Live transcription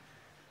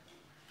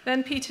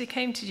Then Peter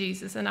came to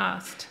Jesus and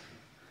asked,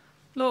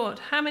 "Lord,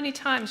 how many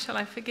times shall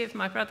I forgive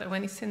my brother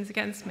when he sins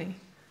against me?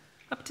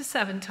 Up to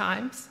 7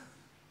 times?"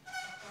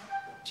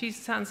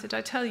 Jesus answered,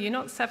 "I tell you,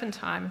 not 7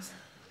 times,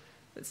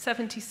 but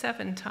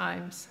 77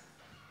 times.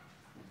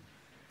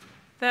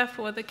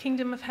 Therefore, the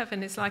kingdom of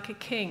heaven is like a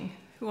king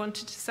who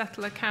wanted to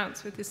settle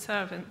accounts with his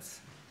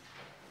servants.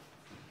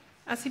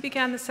 As he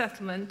began the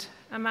settlement,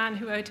 a man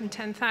who owed him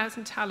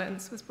 10,000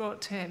 talents was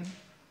brought to him.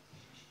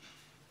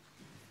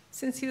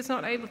 Since he was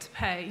not able to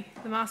pay,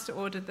 the master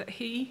ordered that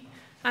he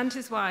and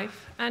his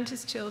wife and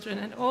his children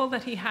and all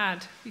that he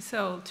had be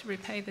sold to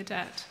repay the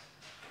debt.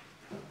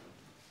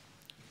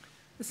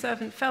 The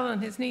servant fell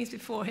on his knees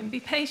before him. "Be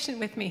patient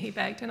with me," he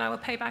begged, "and I will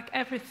pay back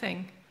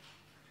everything."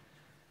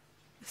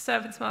 The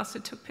servant's master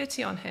took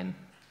pity on him,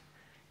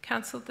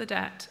 cancelled the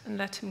debt, and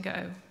let him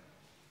go.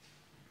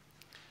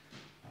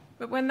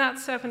 But when that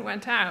servant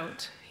went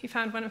out, he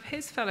found one of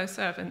his fellow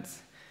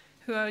servants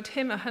who owed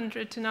him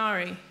 100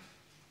 denarii.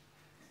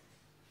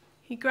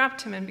 He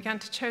grabbed him and began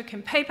to choke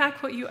him. "Pay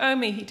back what you owe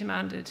me," he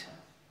demanded.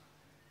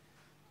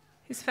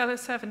 His fellow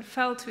servant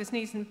fell to his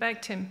knees and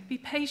begged him, "Be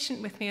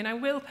patient with me, and I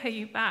will pay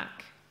you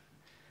back."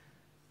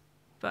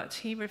 But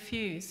he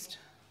refused.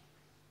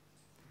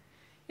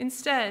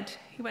 Instead,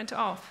 he went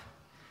off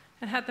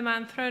and had the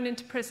man thrown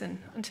into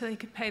prison until he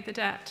could pay the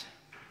debt.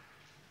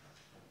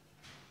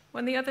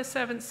 When the other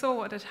servants saw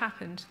what had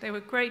happened, they were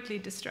greatly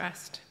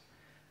distressed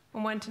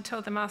and went and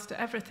told the master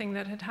everything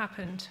that had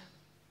happened.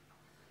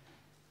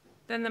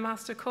 Then the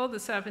master called the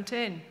servant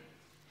in.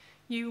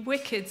 "You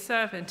wicked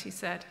servant," he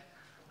said,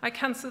 "I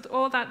cancelled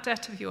all that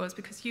debt of yours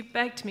because you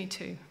begged me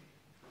to.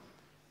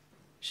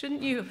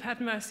 Shouldn't you have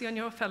had mercy on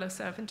your fellow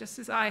servant just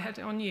as I had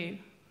on you?"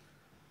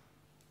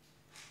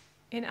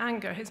 In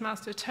anger, his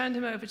master turned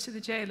him over to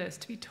the jailers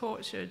to be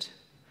tortured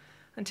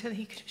until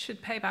he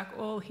should pay back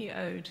all he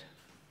owed.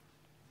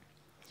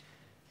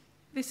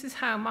 This is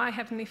how my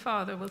heavenly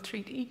Father will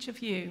treat each of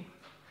you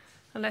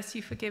unless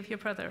you forgive your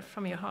brother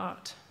from your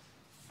heart.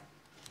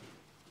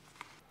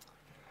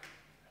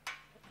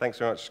 Thanks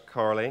very much,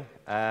 Coralie.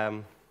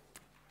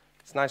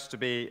 It's nice to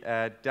be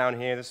down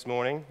here this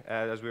morning.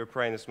 As we were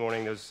praying this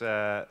morning, there's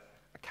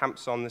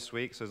camps on this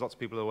week, so there's lots of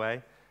people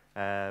away,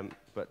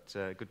 but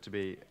good to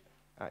be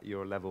at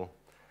your level.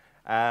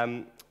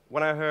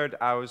 When I heard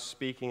I was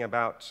speaking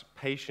about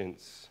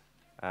patience,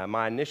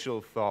 my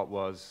initial thought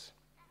was,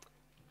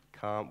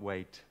 can't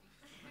wait.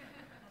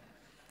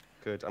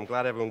 Good, I'm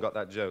glad everyone got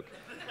that joke.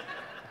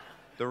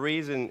 The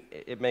reason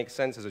it makes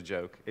sense as a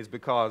joke is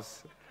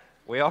because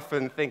we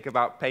often think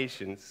about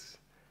patience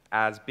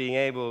as being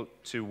able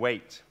to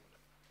wait.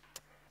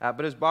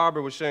 But as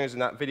Barbara was showing us in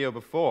that video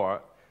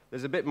before,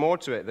 there's a bit more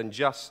to it than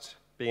just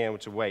being able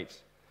to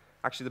wait.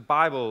 Actually, the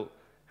Bible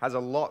has a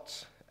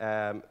lot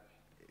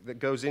that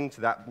goes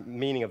into that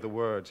meaning of the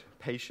word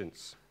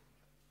patience.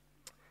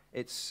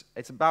 It's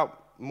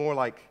about more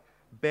like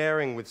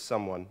bearing with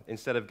someone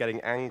instead of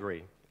getting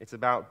angry. It's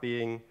about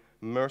being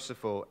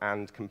merciful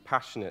and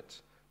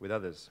compassionate with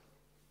others.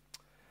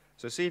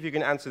 So see if you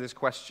can answer this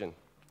question.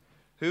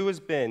 Who has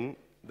been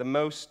the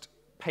most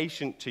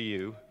patient to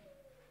you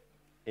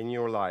in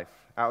your life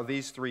out of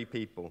these 3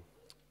 people?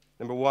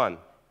 Number 1,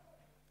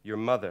 your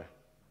mother.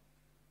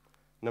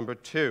 Number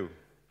 2,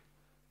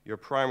 your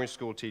primary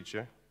school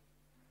teacher.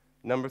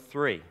 Number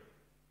 3,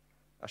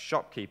 a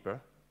shopkeeper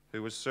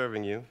who was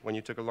serving you when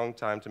you took a long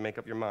time to make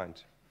up your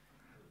mind.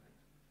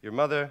 Your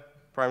mother,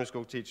 primary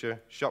school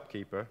teacher,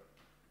 shopkeeper.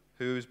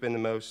 Who's been the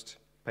most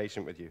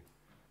patient with you?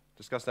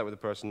 Discuss that with the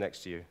person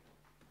next to you.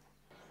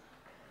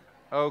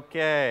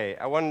 Okay,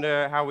 I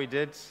wonder how we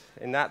did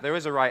in that. There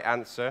is a right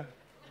answer.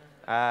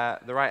 The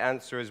right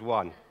answer is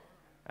 1,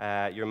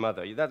 your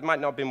mother. That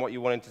might not have been what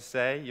you wanted to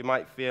say. You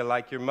might feel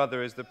like your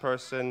mother is the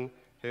person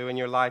who in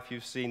your life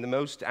you've seen the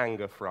most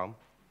anger from,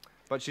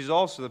 but she's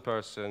also the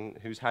person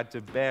who's had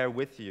to bear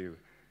with you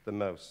the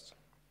most.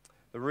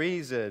 The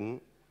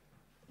reason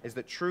is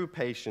that true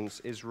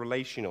patience is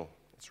relational.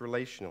 It's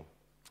relational.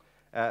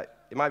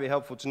 It might be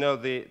helpful to know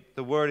the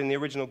word in the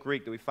original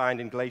Greek that we find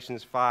in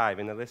Galatians 5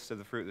 in the list of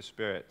the fruit of the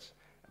Spirit,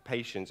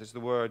 patience, is the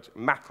word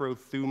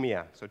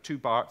macrothumia. So 2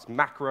 parts,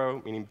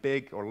 macro, meaning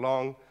big or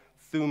long,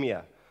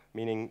 thumia,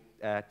 meaning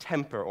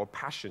temper or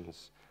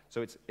passions.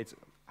 So it's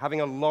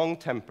having a long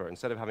temper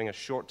instead of having a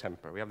short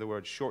temper. We have the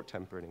word short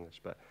temper in English,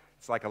 but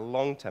it's like a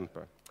long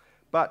temper.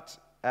 But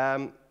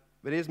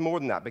it is more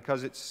than that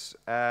because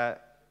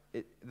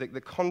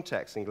the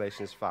context in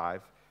Galatians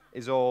 5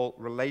 is all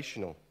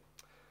relational.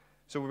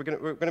 So we're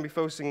going to be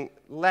focusing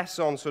less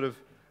on sort of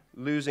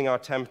losing our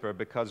temper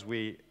because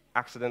we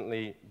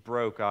accidentally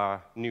broke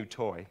our new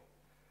toy,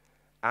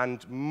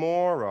 and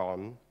more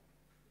on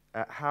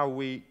how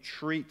we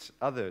treat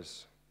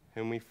others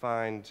whom we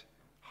find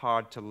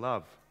hard to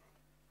love,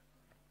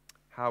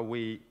 how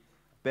we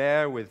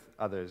bear with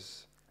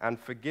others and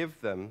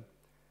forgive them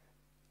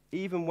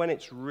even when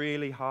it's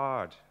really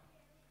hard,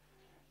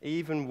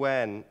 even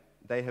when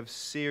they have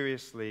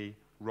seriously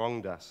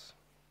wronged us.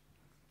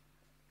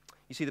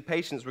 You see, the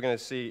patience we're going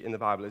to see in the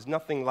Bible is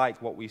nothing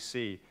like what we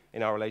see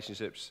in our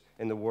relationships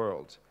in the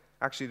world.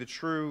 Actually, the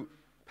true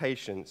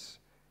patience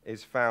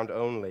is found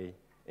only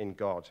in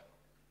God.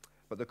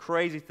 But the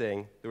crazy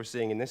thing that we're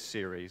seeing in this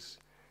series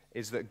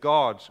is that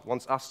God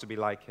wants us to be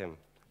like him.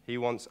 He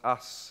wants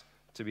us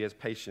to be as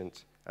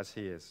patient as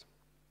he is.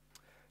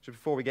 So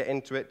before we get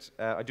into it,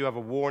 I do have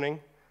a warning,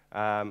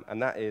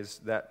 and that is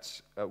that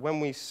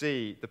when we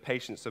see the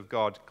patience of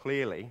God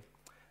clearly,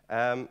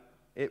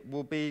 it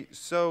will be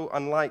so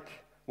unlike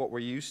what we're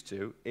used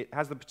to. It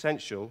has the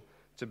potential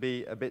to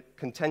be a bit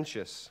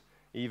contentious,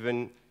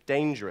 even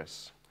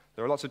dangerous.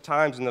 There are lots of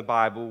times in the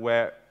Bible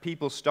where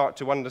people start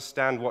to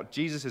understand what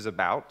Jesus is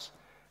about,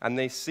 and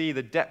they see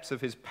the depths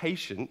of his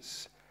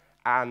patience,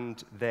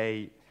 and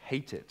they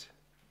hate it,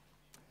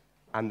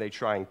 and they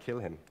try and kill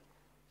him.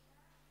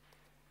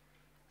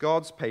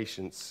 God's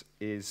patience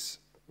is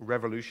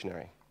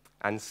revolutionary,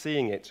 and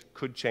seeing it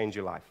could change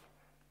your life.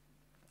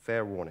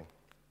 Fair warning.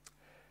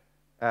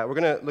 We're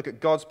going to look at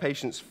God's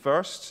patience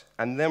first,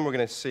 and then we're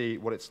going to see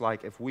what it's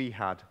like if we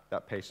had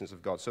that patience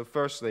of God. So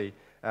firstly,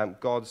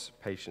 God's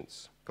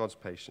patience. God's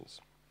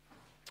patience.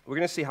 We're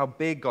going to see how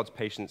big God's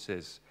patience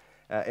is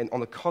on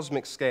the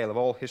cosmic scale of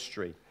all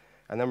history,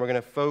 and then we're going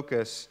to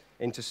focus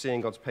into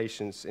seeing God's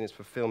patience in its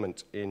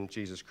fulfillment in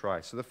Jesus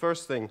Christ. So the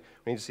first thing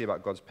we need to see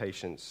about God's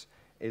patience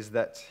is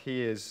that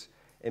he is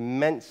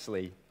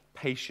immensely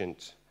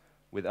patient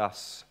with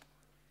us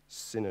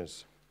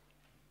sinners.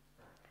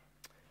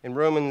 In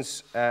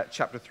Romans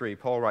chapter 3,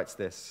 Paul writes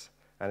this,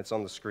 and it's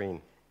on the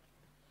screen.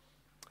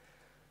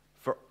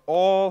 For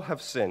all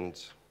have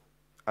sinned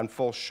and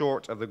fall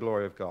short of the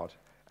glory of God,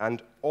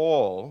 and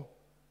all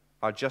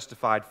are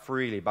justified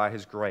freely by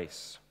his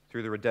grace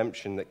through the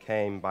redemption that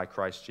came by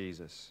Christ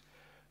Jesus.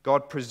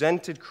 God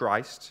presented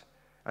Christ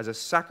as a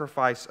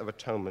sacrifice of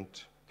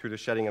atonement through the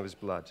shedding of his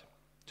blood,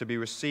 to be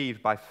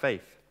received by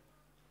faith.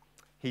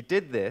 He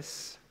did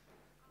this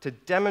to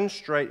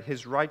demonstrate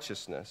his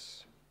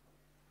righteousness,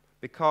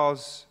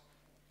 because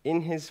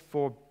in his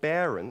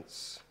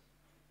forbearance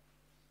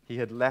he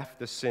had left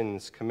the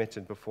sins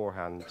committed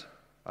beforehand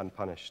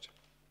unpunished.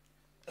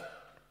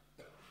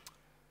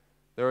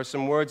 There are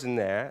some words in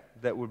there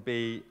that would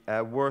be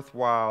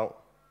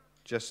worthwhile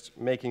just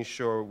making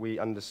sure we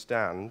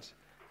understand,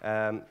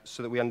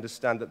 so that we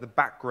understand that the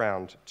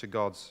background to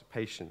God's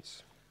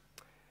patience.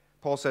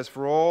 Paul says,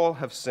 for all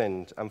have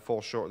sinned and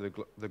fall short of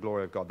the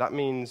glory of God. That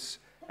means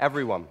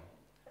everyone.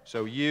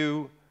 So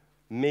you,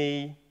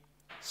 me,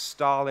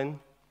 Stalin,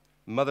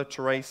 Mother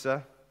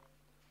Teresa,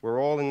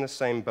 we're all in the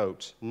same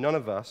boat. None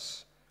of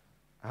us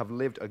have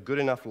lived a good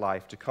enough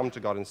life to come to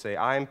God and say,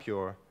 I am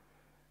pure,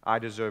 I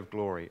deserve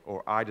glory,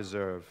 or I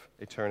deserve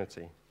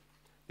eternity.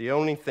 The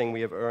only thing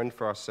we have earned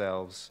for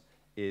ourselves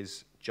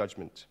is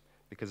judgment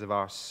because of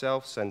our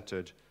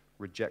self-centered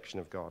rejection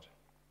of God.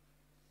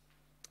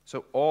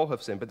 So all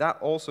have sinned, but that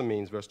also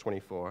means, verse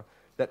 24,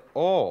 that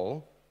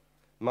all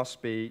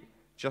must be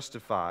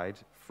justified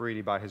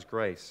freely by his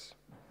grace.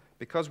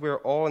 Because we're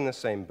all in the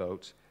same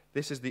boat,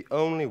 this is the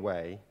only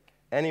way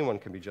anyone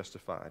can be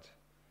justified.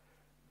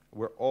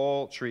 We're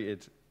all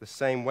treated the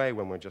same way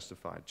when we're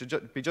justified. To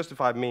be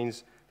justified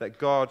means that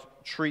God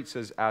treats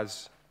us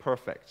as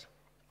perfect.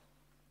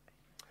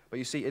 But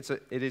you see, it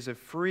is a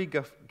free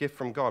gift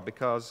from God,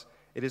 because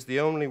it is the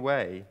only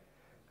way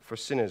for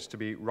sinners to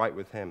be right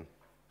with him.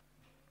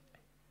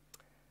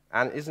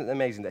 And isn't it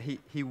amazing that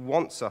he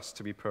wants us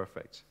to be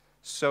perfect,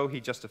 so he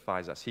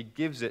justifies us. He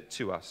gives it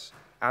to us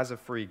as a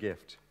free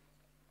gift.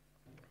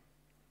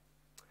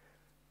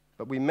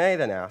 But we may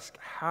then ask,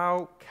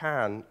 how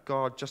can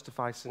God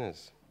justify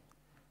sinners?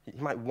 He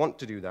might want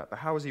to do that, but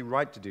how is he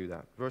right to do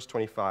that? Verse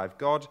 25,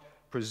 God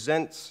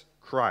presents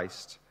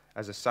Christ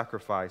as a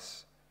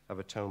sacrifice of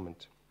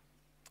atonement.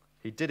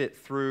 He did it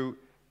through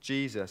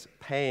Jesus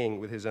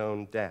paying with his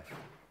own death.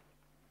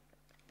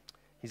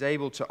 He's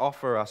able to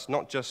offer us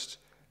not just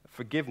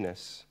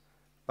forgiveness,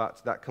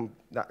 but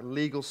that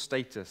legal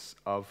status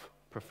of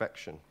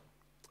perfection.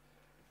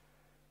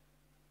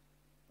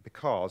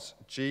 Because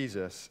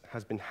Jesus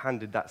has been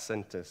handed that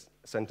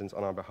sentence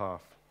on our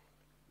behalf.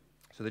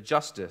 So the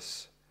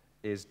justice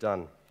is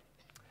done.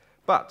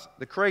 But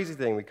the crazy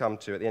thing we come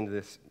to at the end of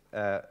this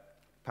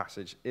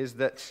passage is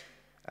that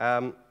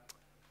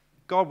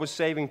God was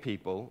saving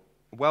people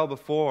well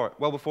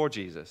before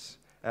Jesus,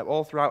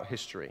 all throughout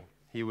history.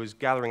 He was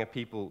gathering a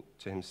people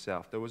to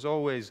himself. There was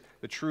always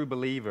the true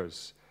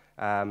believers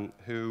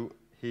who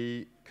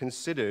he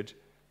considered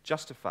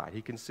justified.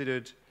 He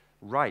considered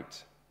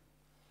right.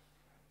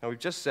 Now, we've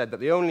just said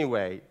that the only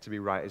way to be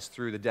right is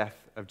through the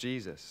death of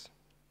Jesus.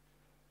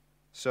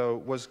 So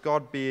was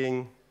God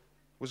doing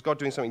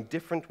something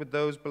different with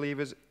those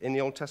believers in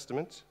the Old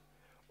Testament?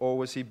 Or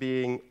was he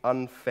being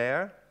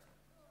unfair?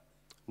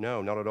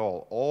 No, not at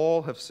all.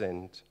 All have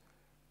sinned.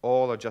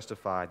 All are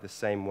justified the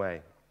same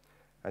way.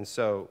 And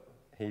so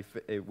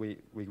we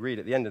read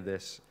at the end of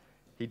this,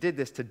 he did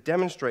this to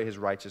demonstrate his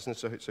righteousness.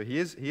 So he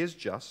is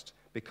just,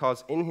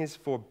 because in his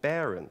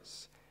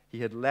forbearance he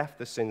had left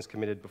the sins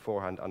committed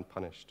beforehand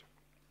unpunished.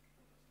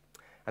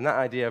 And that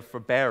idea of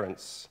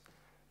forbearance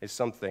is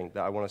something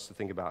that I want us to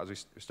think about as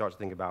we start to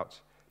think about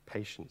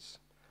patience.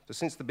 So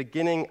since the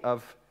beginning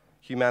of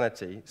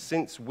humanity,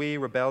 since we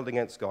rebelled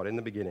against God in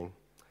the beginning,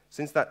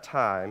 since that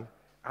time,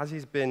 as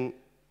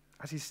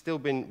he's still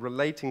been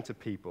relating to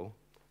people,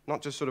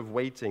 not just sort of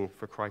waiting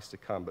for Christ to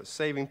come, but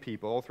saving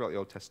people all throughout the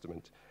Old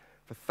Testament,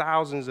 for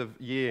thousands of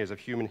years of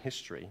human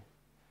history,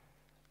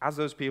 as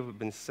those people have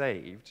been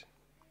saved,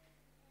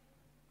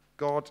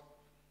 God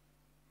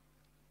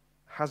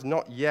has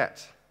not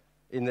yet,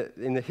 in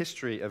the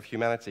history of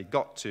humanity,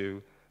 got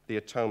to the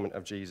atonement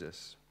of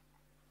Jesus.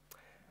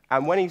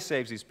 And when he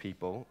saves these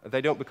people,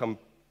 they don't become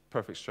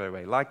perfect straight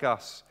away. Like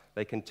us,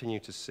 they continue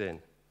to sin.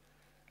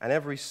 And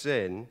every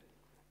sin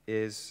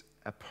is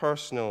a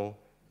personal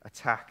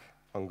attack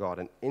on God,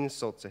 an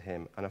insult to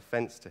him, an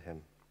offense to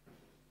him.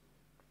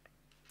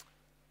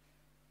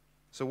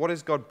 So what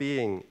is God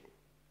being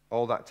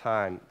all that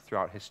time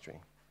throughout history?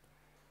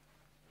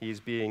 He is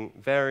being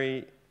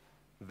very,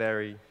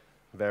 very,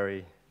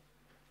 very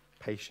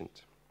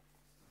patient.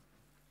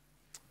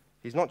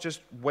 He's not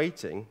just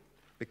waiting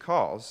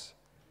because,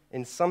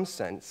 in some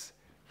sense,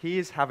 he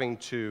is having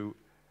to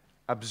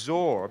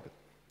absorb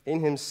in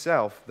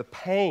himself the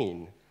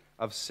pain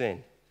of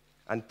sin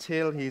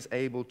until he's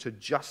able to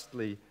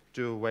justly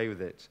do away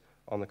with it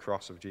on the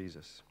cross of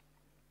Jesus.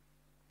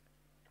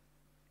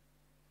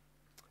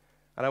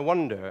 And I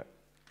wonder,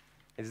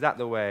 is that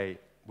the way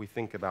we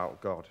think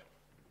about God?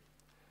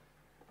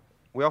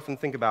 We often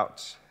think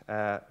about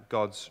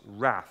God's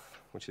wrath,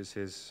 which is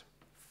his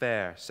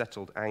fair,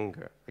 settled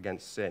anger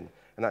against sin.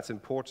 And that's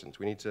important.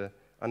 We need to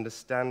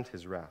understand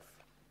his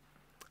wrath.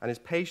 And his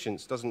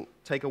patience doesn't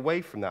take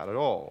away from that at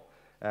all,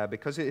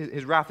 because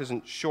his wrath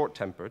isn't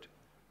short-tempered,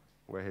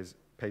 where his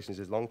patience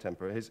is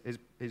long-tempered.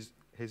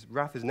 His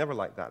wrath is never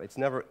like that. It's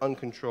never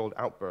uncontrolled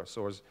outbursts,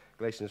 or as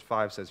Galatians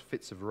 5 says,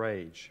 fits of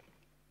rage.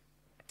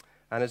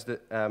 And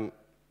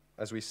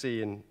as we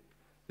see in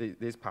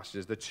these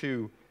passages, the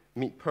two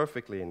meet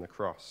perfectly in the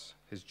cross,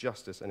 his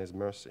justice and his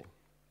mercy.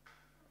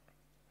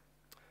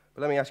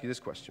 But let me ask you this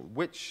question.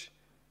 Which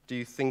do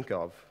you think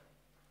of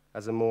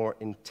as a more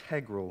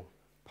integral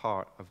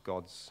part of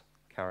God's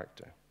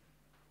character?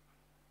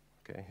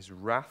 Okay, his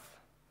wrath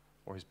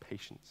or his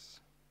patience?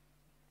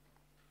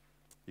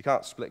 You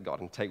can't split God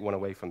and take one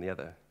away from the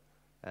other.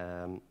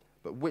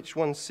 But which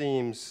one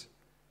seems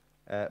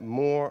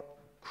more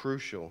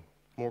crucial,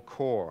 more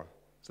core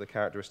to the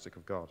characteristic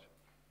of God?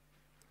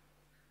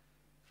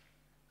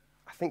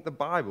 I think the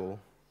Bible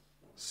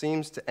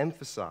seems to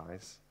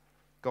emphasize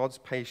God's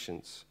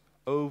patience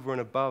over and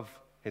above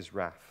his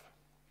wrath.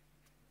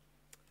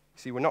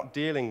 See, we're not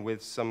dealing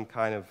with some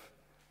kind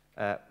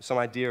of, some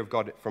idea of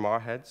God from our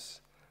heads,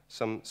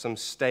 some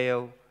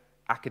stale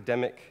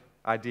academic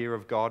idea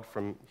of God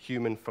from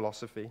human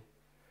philosophy.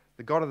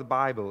 The God of the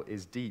Bible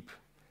is deep,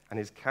 and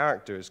his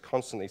character is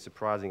constantly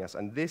surprising us.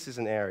 And this is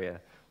an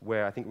area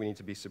where I think we need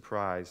to be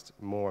surprised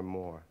more and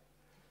more.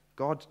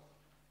 God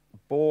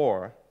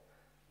bore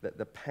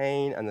the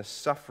pain and the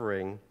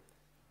suffering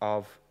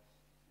of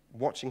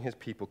watching his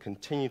people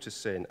continue to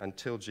sin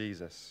until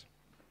Jesus.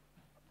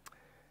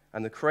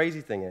 And the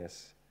crazy thing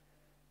is,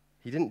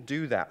 he didn't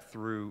do that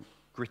through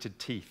gritted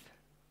teeth.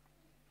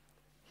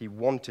 He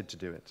wanted to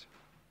do it.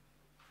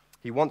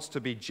 He wants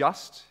to be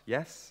just,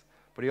 yes,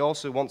 but he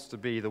also wants to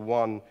be the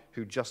one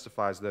who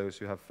justifies those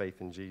who have faith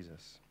in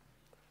Jesus.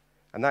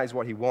 And that is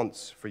what he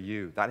wants for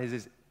you. That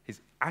is his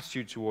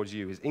attitude towards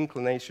you, his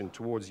inclination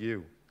towards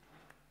you.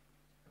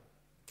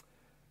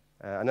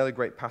 Another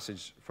great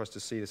passage for us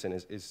to see this in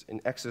is in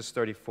Exodus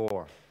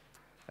 34.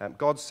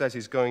 God says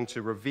he's going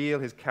to reveal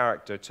his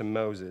character to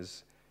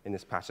Moses in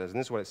this passage. And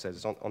this is what it says.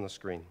 It's on the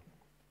screen.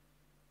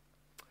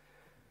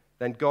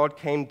 Then God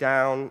came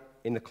down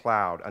in the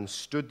cloud and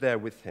stood there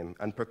with him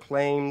and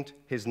proclaimed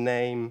his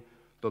name,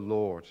 the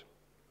Lord.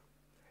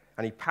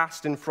 And he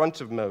passed in front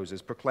of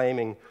Moses,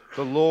 proclaiming,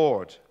 the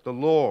Lord,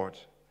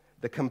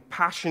 the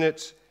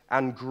compassionate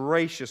and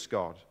gracious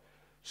God,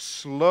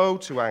 slow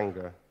to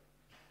anger,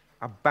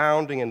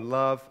 abounding in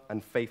love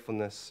and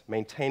faithfulness,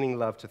 maintaining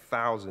love to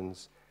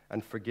thousands,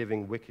 and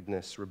forgiving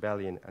wickedness,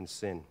 rebellion, and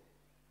sin.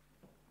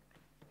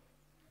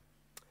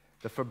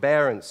 The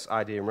forbearance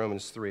idea in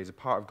Romans 3 is a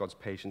part of God's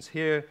patience.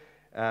 Here,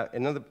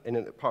 in a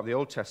part of the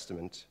Old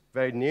Testament,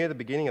 very near the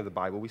beginning of the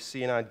Bible, we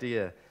see an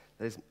idea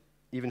that is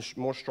even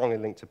more strongly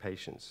linked to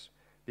patience,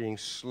 being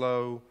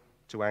slow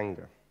to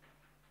anger.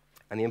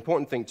 And the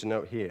important thing to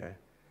note here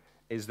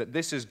is that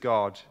this is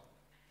God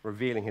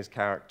revealing his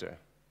character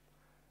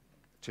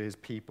to his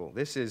people.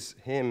 This is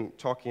him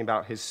talking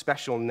about his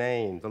special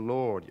name, the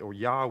Lord, or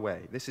Yahweh.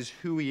 This is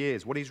who he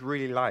is, what he's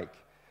really like.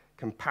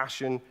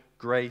 Compassion,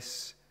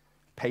 grace,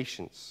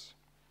 patience.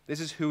 This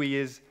is who he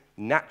is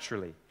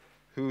naturally,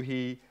 who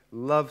he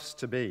loves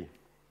to be.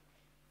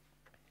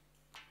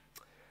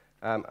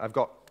 I've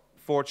got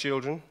 4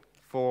 children,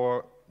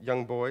 4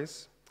 young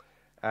boys,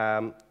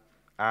 and,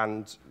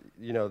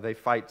 they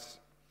fight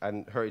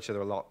and hurt each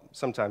other a lot,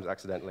 sometimes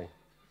accidentally,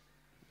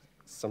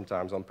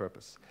 sometimes on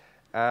purpose.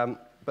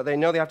 But they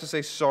know they have to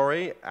say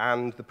sorry,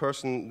 and the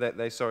person that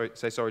they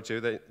say sorry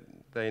to,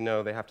 they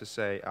know they have to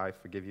say, I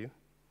forgive you.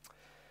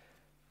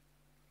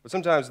 But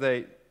sometimes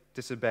they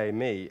disobey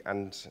me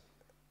and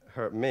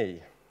hurt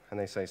me, and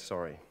they say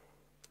sorry.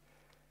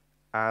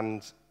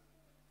 And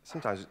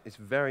sometimes it's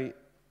very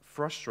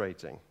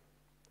frustrating.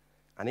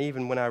 And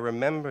even when I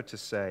remember to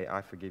say,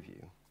 I forgive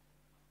you,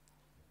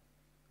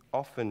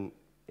 often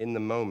in the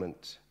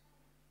moment,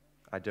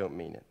 I don't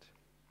mean it,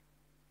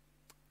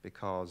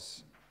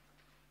 because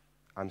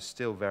I'm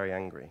still very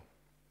angry.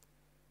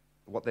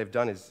 What they've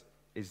done is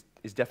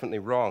definitely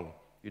wrong.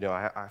 You know,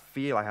 I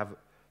feel I have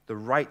the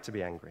right to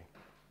be angry.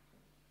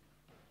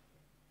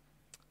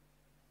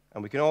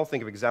 And we can all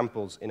think of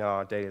examples in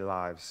our daily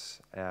lives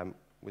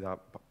with our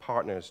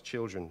partners,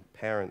 children,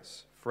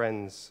 parents,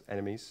 friends,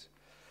 enemies,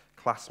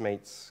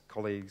 classmates,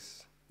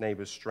 colleagues,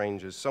 neighbors,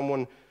 strangers.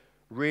 Someone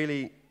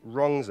really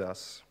wrongs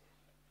us,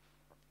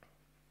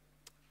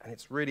 and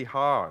it's really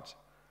hard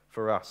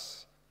for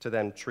us to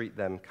then treat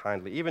them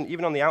kindly,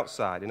 even on the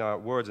outside, in our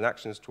words and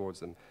actions towards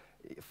them.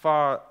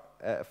 Far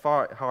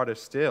harder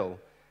still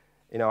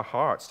in our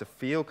hearts to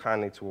feel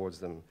kindly towards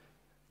them,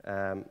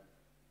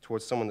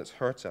 towards someone that's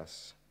hurt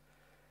us.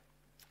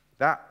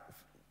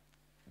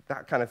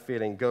 That kind of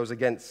feeling goes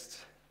against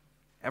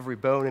every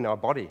bone in our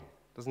body,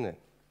 doesn't it?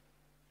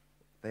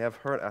 They have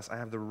hurt us. I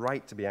have the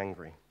right to be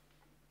angry.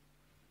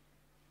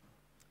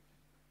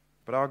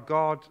 But our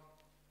God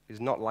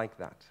is not like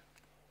that.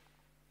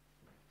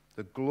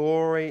 The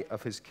glory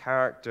of his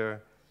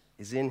character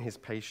is in his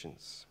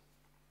patience.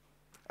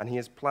 And he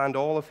has planned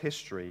all of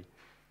history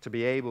to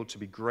be able to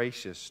be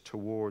gracious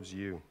towards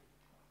you.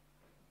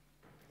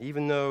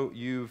 Even though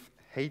you've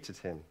hated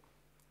him,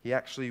 he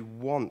actually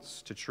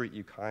wants to treat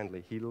you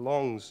kindly. He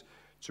longs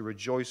to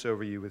rejoice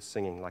over you with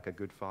singing like a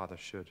good father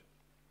should.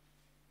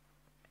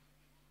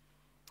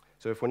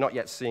 So if we're not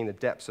yet seeing the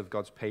depths of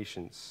God's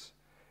patience,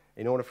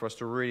 in order for us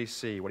to really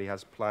see what he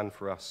has planned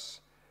for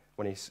us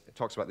when he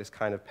talks about this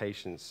kind of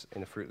patience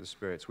in the fruit of the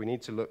Spirit, we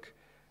need to look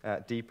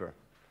deeper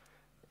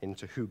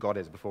into who God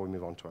is before we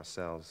move on to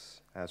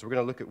ourselves. So we're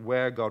going to look at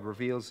where God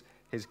reveals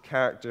his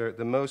character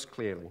the most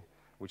clearly,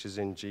 which is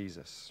in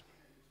Jesus.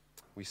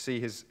 We see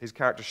his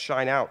character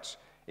shine out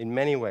in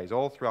many ways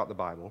all throughout the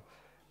Bible.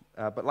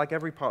 But like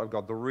every part of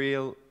God, the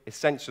real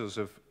essentials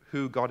of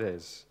who God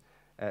is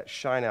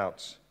shine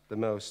out the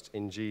most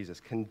in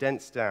Jesus,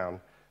 condensed down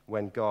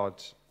when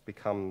God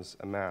becomes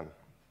a man.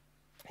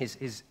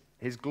 His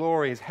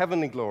glory, his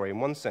heavenly glory, is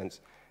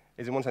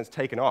in one sense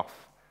taken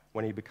off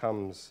when he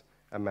becomes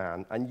a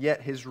man, and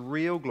yet his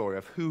real glory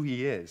of who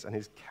he is and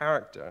his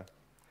character,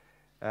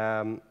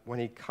 when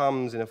he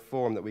comes in a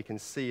form that we can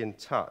see and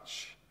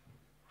touch,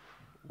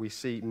 we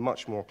see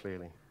much more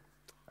clearly.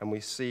 And we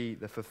see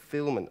the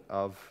fulfillment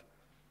of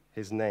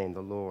his name,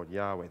 the Lord,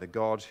 Yahweh, the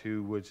God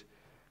who would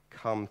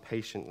come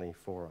patiently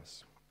for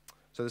us.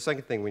 So the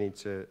second thing we need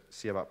to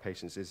see about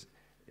patience is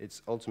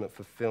its ultimate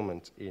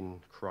fulfillment in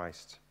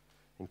Christ.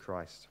 In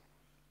Christ.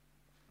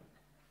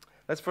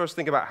 Let's first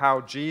think about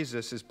how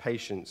Jesus'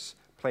 patience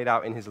played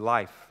out in his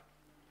life.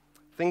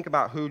 Think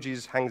about who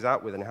Jesus hangs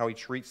out with and how he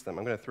treats them.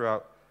 I'm going to throw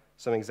out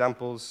some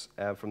examples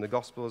from the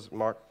Gospels,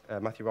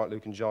 Matthew, Mark,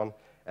 Luke, and John.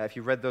 If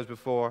you've read those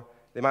before,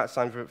 they might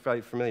sound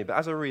fairly familiar. But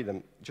as I read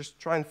them, just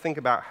try and think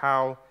about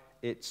how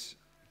it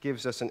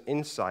gives us an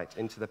insight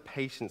into the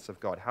patience of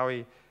God, how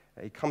he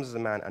comes as a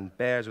man and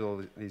bears with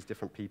all these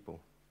different people.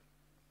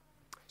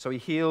 So he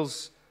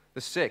heals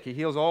the sick. He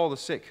heals all the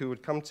sick who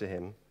would come to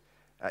him,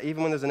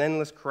 even when there's an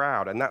endless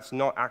crowd, and that's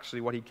not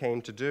actually what he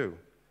came to do.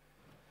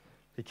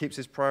 He keeps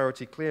his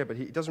priority clear, but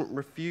he doesn't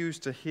refuse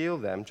to heal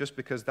them just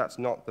because that's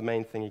not the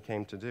main thing he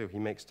came to do. He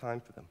makes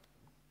time for them.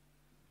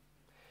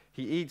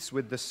 He eats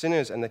with the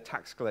sinners and the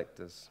tax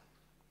collectors.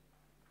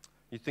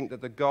 You think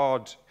that the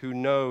God who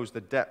knows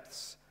the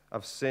depths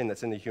of sin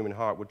that's in the human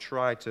heart would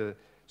try to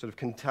sort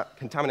of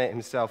contaminate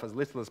himself as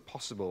little as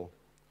possible.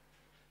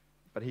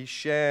 But he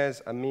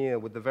shares a meal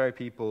with the very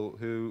people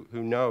who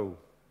know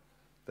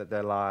that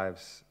their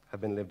lives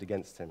have been lived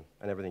against him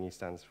and everything he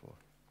stands for.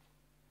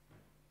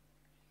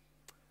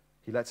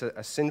 He lets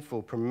a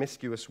sinful,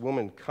 promiscuous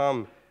woman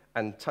come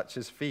and touch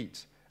his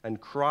feet and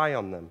cry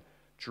on them,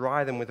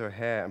 dry them with her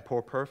hair, and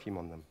pour perfume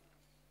on them.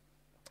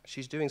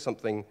 She's doing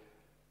something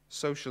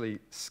socially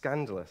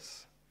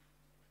scandalous.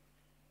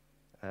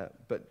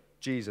 But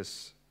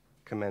Jesus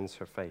commends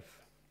her faith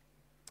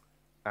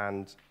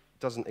and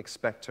doesn't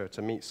expect her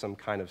to meet some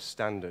kind of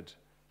standard,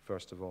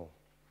 first of all.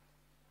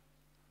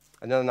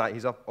 Another night,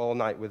 he's up all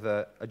night with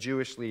a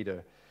Jewish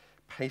leader,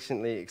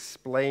 patiently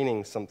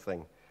explaining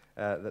something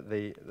that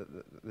the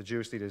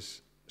Jewish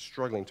leader's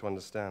struggling to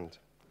understand.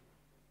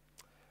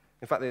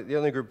 In fact, the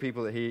only group of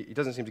people that he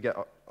doesn't seem to get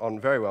on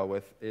very well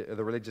with are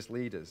the religious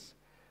leaders.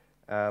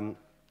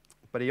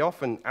 But he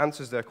often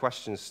answers their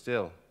questions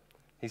still.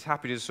 He's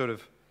happy to sort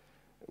of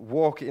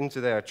walk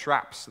into their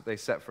traps that they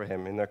set for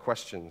him in their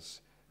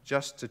questions,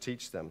 just to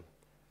teach them.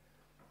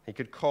 He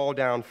could call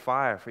down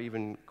fire for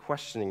even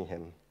questioning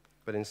him,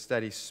 but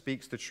instead he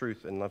speaks the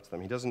truth in love to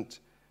them. He doesn't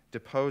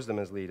depose them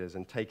as leaders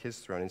and take his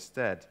throne.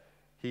 Instead,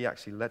 he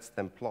actually lets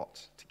them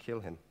plot to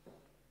kill him.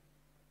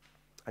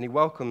 And he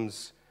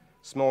welcomes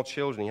small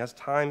children. He has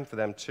time for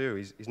them too.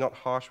 He's not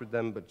harsh with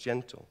them, but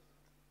gentle.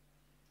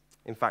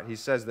 In fact, he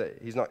says that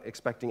he's not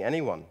expecting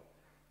anyone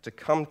to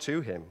come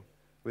to him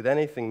with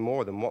anything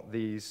more than what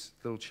these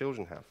little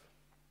children have.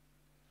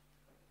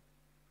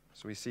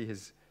 So we see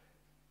his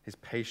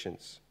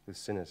patience with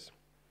sinners.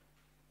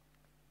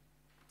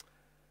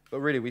 But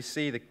really, we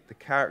see the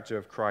character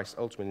of Christ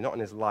ultimately, not in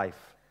his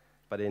life,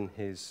 but in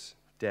his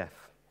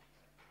death.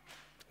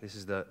 This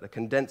is the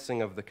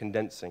condensing of the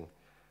condensing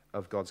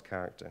of God's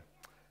character.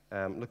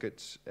 Look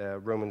at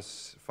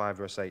Romans 5,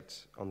 verse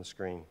 8 on the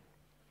screen.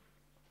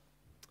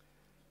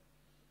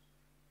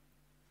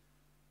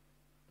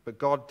 But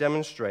God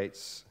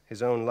demonstrates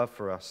his own love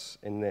for us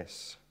in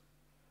this: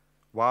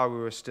 while we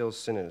were still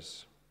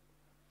sinners,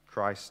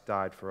 Christ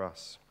died for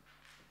us.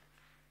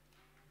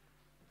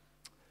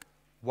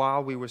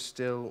 While we were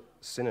still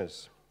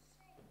sinners.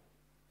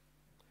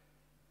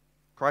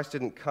 Christ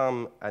didn't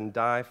come and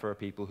die for a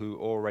people who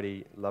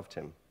already loved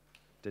him,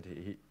 did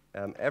he?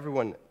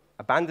 Everyone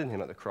abandoned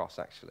him at the cross,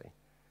 actually.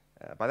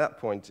 By that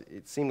point,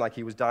 it seemed like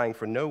he was dying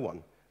for no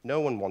one. No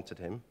one wanted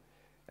him.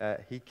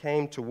 He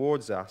came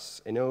towards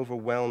us in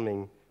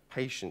overwhelming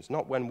patience,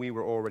 not when we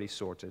were already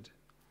sorted,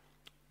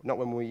 not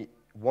when we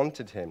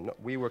wanted him.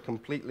 We were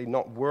completely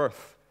not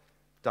worth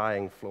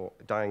dying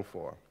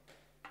for.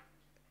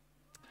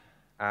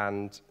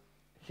 And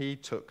he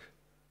took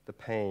the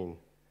pain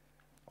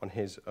on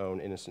his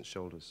own innocent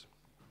shoulders.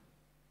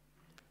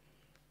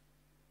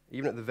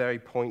 Even at the very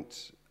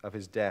point of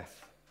his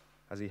death,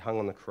 as he hung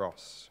on the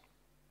cross,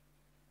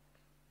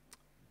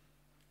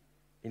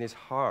 in his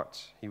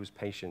heart, he was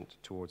patient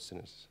towards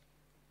sinners.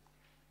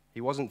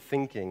 He wasn't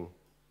thinking,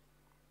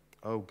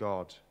 oh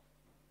God,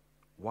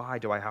 why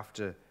do I have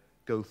to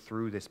go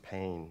through this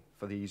pain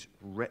for these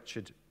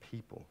wretched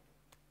people?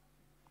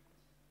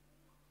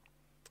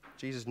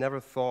 Jesus never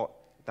thought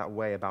that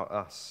way about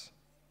us,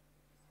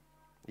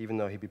 even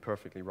though he'd be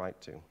perfectly right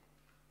to.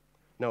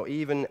 No,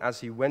 even as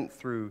he went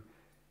through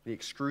the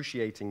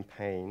excruciating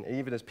pain,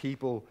 even as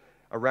people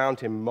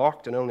around him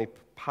mocked and only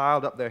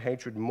piled up their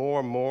hatred more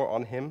and more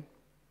on him,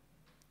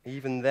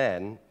 even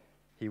then,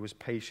 he was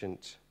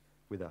patient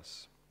with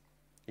us.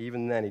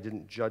 Even then, he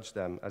didn't judge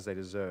them as they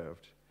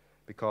deserved.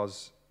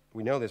 Because,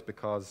 we know this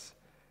because,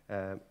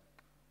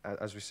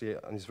 as we see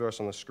it on this verse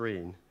on the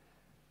screen,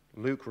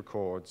 Luke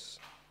records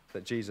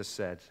that Jesus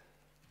said,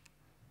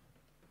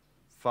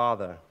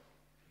 "Father,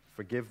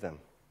 forgive them,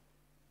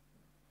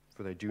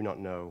 for they do not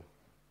know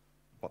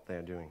what they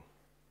are doing."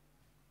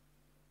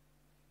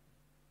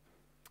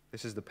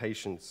 This is the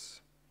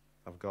patience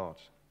of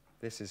God.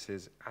 This is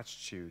his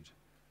attitude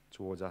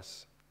towards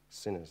us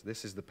sinners.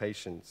 This is the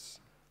patience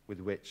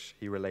with which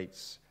he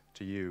relates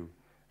to you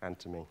and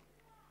to me.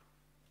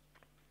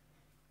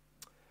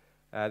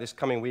 This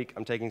coming week,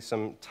 I'm taking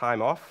some time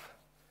off,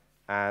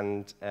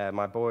 and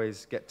my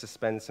boys get to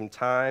spend some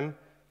time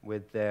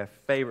with their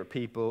favorite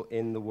people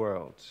in the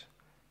world,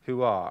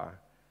 who are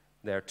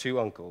their two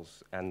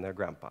uncles and their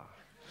grandpa.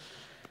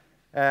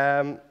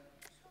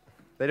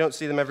 They don't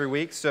see them every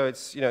week, so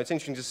it's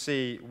interesting to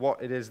see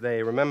what it is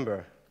they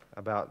remember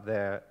about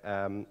their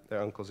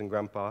uncles and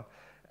grandpa,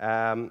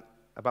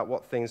 about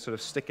what things sort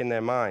of stick in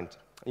their mind.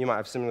 You might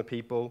have similar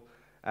people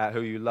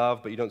who you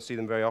love, but you don't see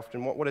them very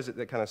often. What is it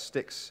that kind of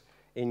sticks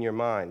in your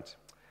mind?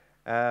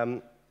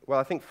 Well,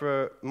 I think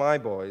for my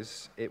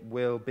boys, it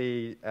will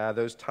be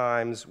those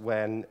times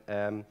when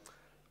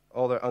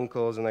all their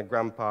uncles and their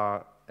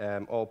grandpa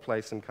all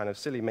play some kind of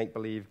silly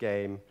make-believe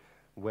game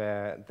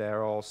where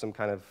they're all some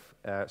kind of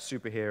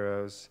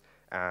superheroes,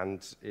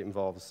 and it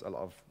involves a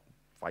lot of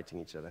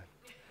fighting each other.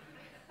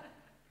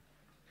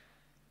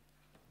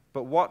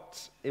 But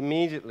what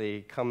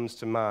immediately comes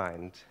to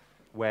mind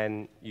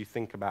when you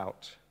think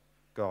about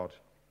God?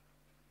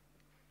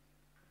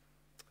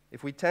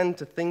 If we tend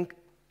to think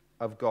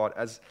of God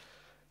as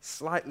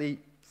slightly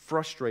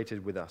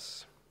frustrated with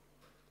us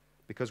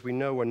because we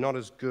know we're not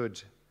as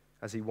good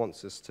as he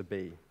wants us to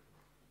be,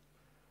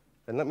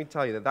 then let me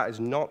tell you that is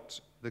not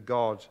the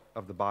God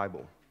of the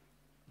Bible.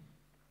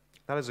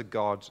 That is a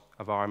God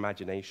of our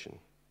imagination.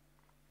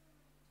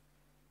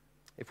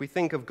 If we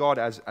think of God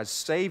as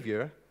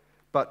Savior,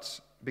 but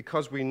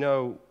because we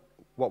know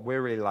what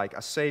we're really like,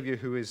 a Savior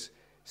who is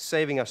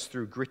saving us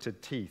through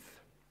gritted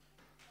teeth,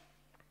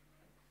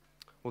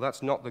 well,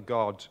 that's not the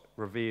God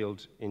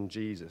revealed in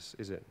Jesus,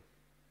 is it?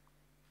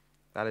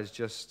 That is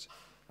just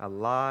a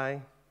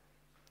lie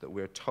that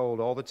we're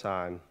told all the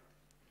time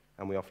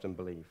and we often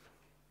believe.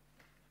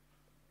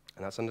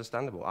 And that's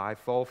understandable. I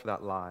fall for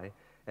that lie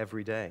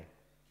every day.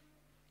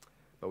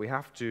 But we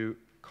have to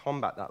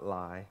combat that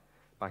lie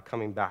by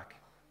coming back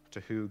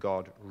to who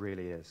God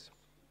really is.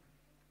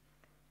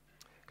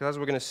 Because as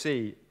we're going to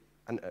see,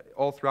 and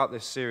all throughout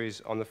this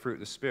series on the fruit of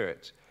the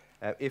Spirit,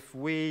 if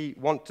we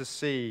want to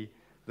see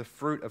the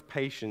fruit of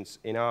patience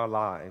in our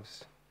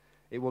lives,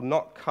 it will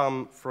not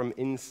come from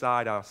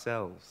inside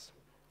ourselves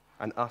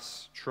and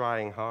us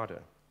trying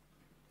harder,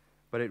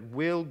 but it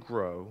will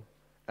grow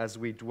as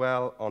we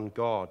dwell on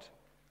God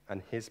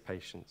and his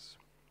patience.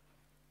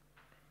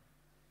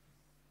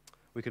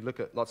 We could look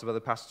at lots of other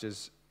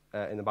passages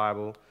in the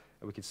Bible,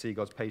 and we could see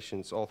God's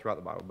patience all throughout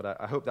the Bible, but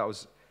I hope that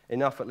was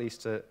enough at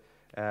least to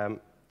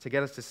to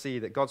get us to see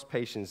that God's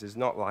patience is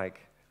not like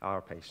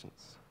our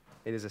patience.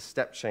 It is a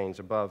step change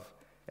above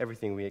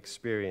everything we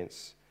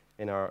experience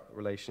in our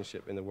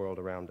relationship in the world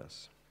around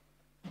us.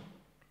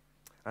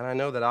 And I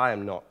know that I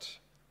am not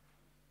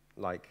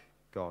like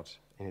God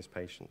in his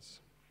patience.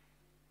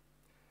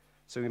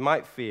 So we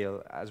might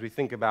feel, as we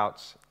think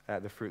about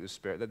the fruit of the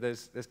Spirit, that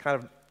there's kind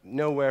of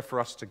nowhere for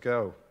us to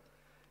go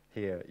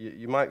here.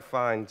 You might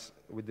find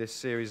with this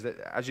series that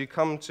as you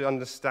come to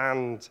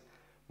understand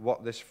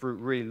what this fruit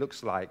really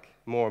looks like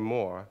more and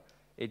more,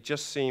 it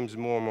just seems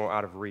more and more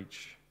out of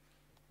reach,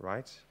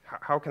 right?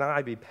 How can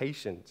I be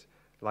patient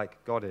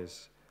like God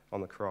is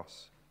on the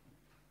cross?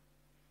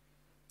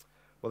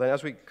 Well, then,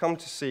 as we come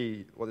to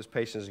see what this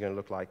patience is going to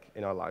look like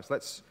in our lives,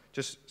 let's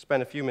just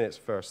spend a few minutes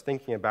first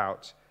thinking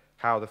about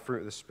how the fruit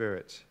of the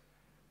Spirit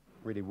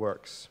really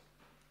works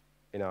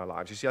in our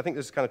lives. You see, I think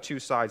there's kind of two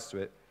sides to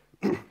it.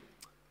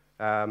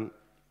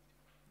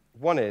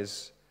 One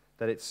is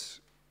that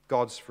it's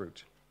God's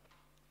fruit.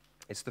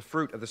 It's the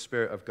fruit of the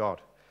Spirit of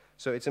God.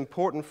 So it's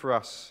important for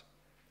us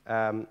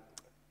to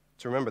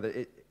remember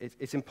that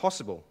it's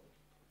impossible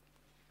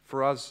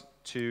for us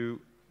to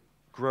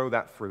grow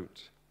that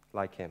fruit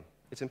like him.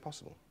 It's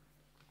impossible.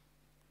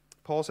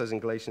 Paul says in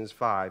Galatians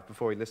 5,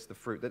 before he lists the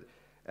fruit,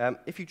 that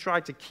if you try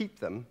to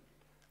keep them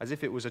as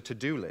if it was a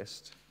to-do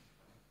list,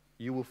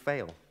 you will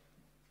fail,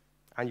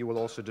 and you will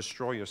also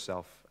destroy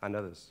yourself and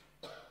others.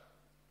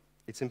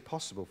 It's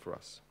impossible for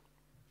us.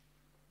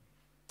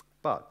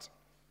 But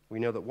we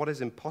know that what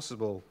is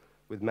impossible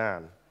with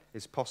man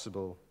is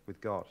possible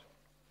with God.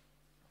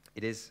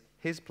 It is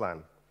his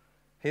plan,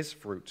 his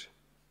fruit,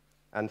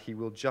 and he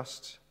will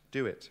just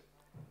do it,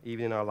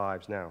 even in our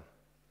lives now.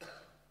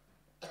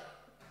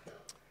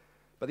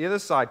 But the other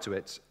side to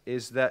it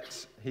is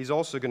that he's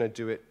also going to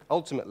do it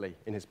ultimately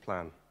in his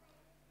plan.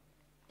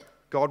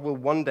 God will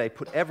one day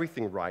put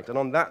everything right, and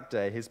on that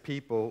day, his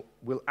people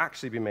will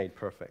actually be made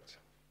perfect.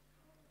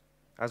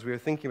 As we were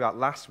thinking about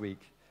last week,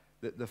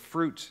 that the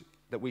fruit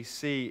that we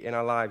see in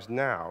our lives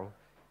now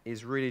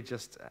is really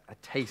just a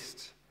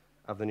taste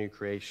of the new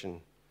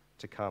creation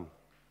to come.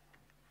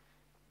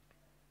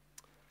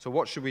 So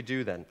what should we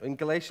do then? In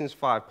Galatians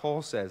 5,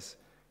 Paul says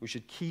we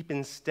should keep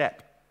in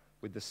step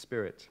with the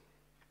Spirit.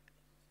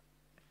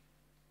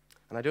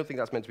 And I don't think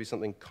that's meant to be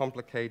something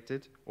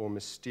complicated or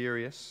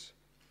mysterious.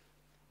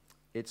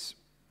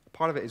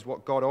 Part of it is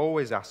what God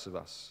always asks of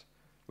us,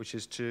 which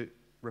is to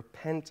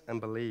repent and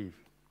believe.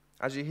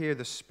 As you hear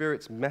the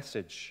Spirit's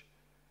message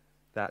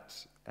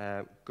that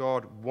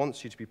God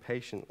wants you to be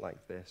patient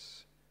like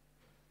this,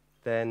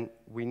 then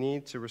we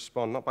need to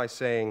respond not by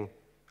saying,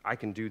 I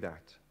can do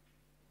that,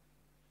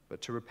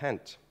 but to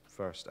repent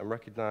first and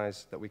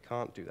recognize that we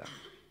can't do that.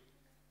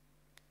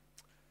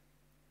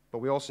 But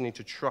we also need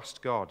to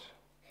trust God.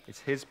 It's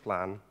his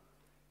plan.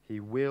 He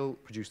will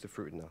produce the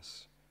fruit in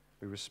us.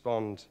 We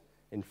respond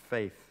in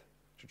faith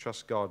to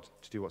trust God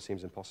to do what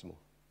seems impossible.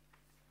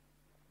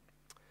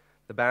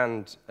 The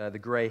band, the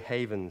Grey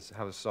Havens,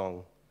 have a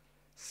song,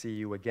 See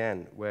You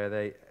Again, where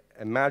they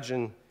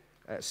imagine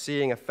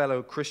seeing a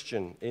fellow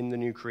Christian in the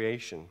new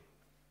creation.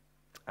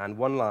 And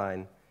one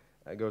line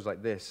goes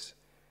like this: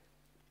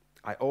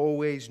 I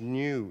always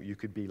knew you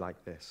could be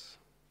like this.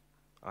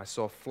 I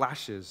saw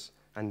flashes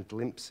and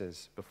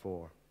glimpses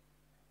before.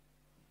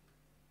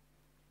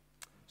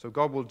 So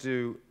God will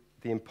do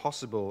the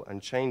impossible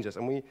and change us.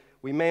 And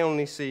we may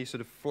only see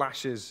sort of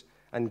flashes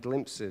and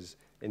glimpses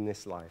in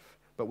this life,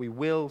 but we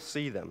will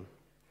see them,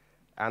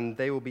 and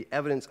they will be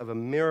evidence of a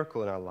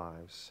miracle in our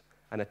lives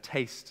and a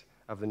taste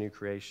of the new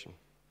creation.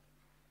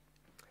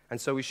 And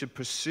so we should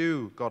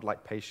pursue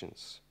God-like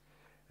patience.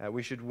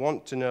 We should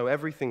want to know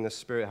everything the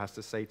Spirit has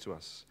to say to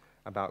us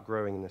about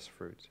growing in this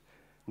fruit,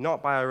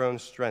 not by our own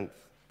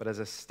strength, but as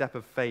a step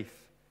of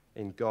faith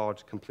in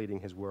God completing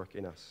his work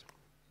in us.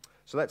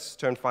 So let's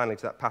turn finally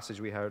to that passage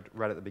we heard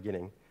right at the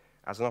beginning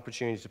as an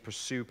opportunity to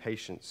pursue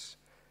patience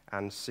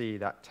and see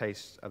that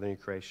taste of the new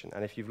creation.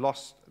 And if you've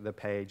lost the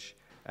page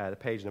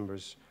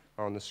numbers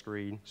are on the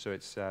screen. So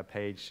it's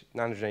page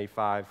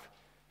 985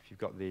 if you've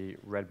got the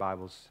red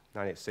Bibles,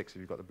 986 if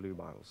you've got the blue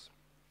Bibles.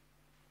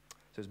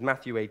 So it's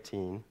Matthew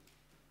 18,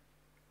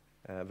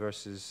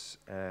 verses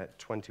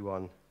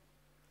 21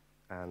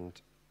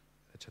 and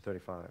to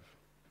 35.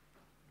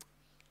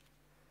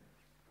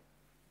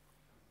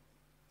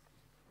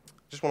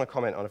 Just want to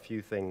comment on a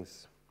few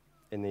things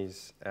in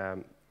these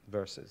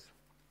verses.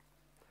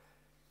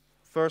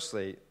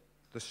 Firstly,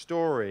 the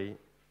story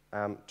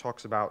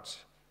talks about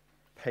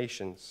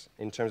patience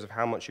in terms of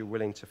how much you're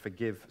willing to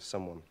forgive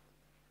someone.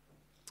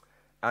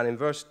 And in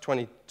verse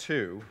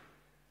 22,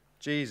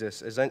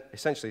 Jesus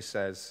essentially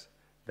says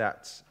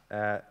that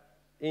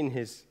in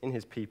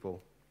his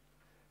people,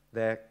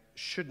 there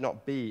should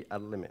not be a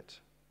limit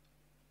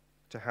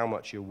to how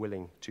much you're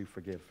willing to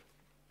forgive.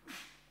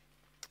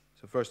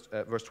 So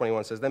verse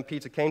 21 says, Then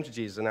Peter came to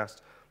Jesus and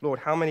asked, Lord,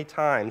 how many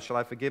times shall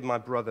I forgive my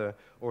brother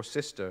or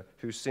sister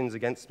who sins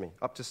against me?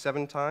 Up to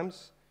 7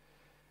 times?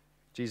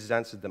 Jesus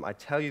answered them, I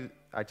tell you,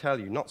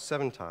 not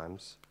 7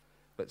 times,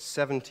 but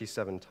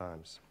 77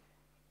 times.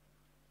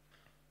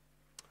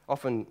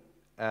 Often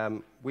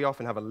we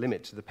often have a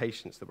limit to the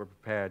patience that we're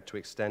prepared to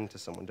extend to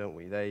someone, don't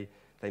we? They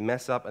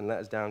mess up and let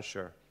us down,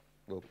 sure,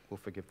 we'll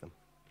forgive them.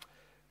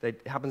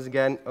 It happens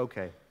again,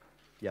 okay,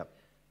 yep,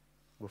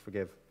 we'll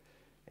forgive.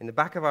 In the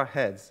back of our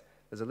heads,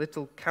 there's a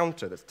little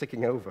counter that's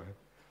ticking over,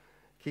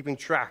 keeping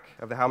track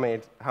of how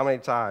many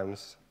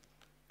times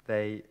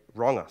they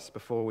wrong us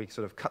before we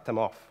sort of cut them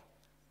off.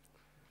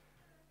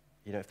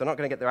 You know, if they're not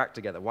going to get their act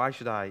together, why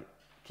should I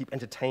keep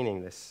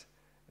entertaining this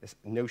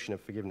notion of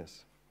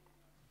forgiveness?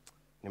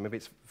 You know, maybe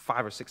it's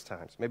 5 or 6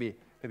 times, maybe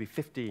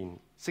 15,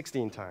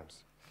 16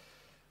 times.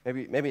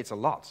 Maybe it's a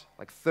lot,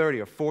 like 30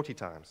 or 40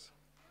 times.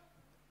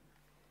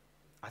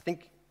 I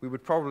think we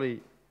would probably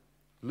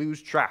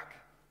lose track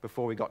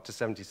before we got to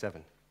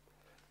 77.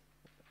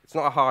 It's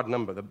not a hard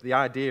number. The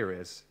idea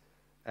is,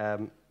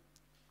 there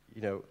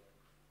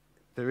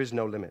is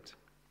no limit.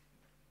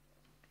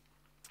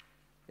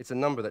 It's a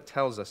number that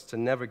tells us to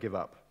never give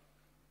up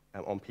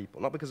on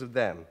people, not because of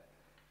them,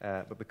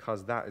 but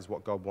because that is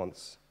what God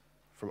wants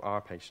from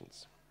our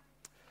patience.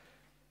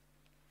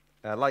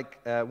 Like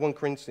 1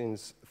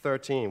 Corinthians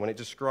 13, when it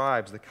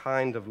describes the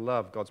kind of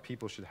love God's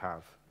people should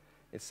have,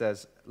 it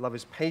says, love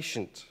is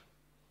patient,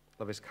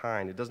 love is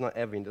kind, it does not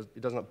envy,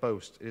 it does not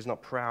boast, it is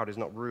not proud, it is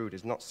not rude, it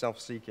is not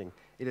self-seeking,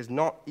 it is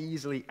not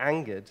easily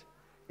angered,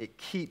 it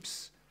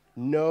keeps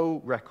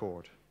no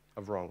record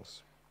of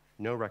wrongs.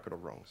 No record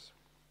of wrongs.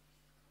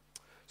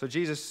 So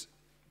Jesus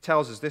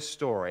tells us this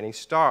story, and he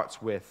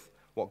starts with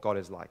what God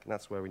is like, and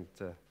that's where we need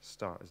to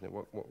start, isn't it?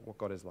 What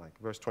God is like.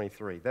 Verse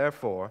 23,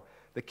 therefore,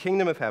 the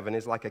kingdom of heaven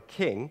is like a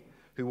king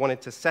who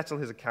wanted to settle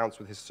his accounts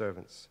with his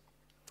servants.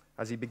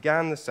 As he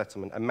began the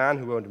settlement, a man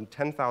who owed him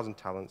 10,000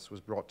 talents was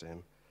brought to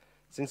him.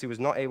 Since he was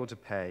not able to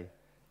pay,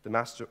 the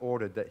master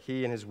ordered that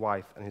he and his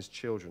wife and his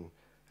children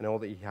and all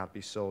that he had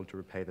be sold to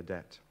repay the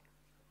debt.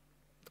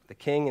 The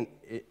king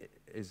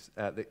is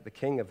the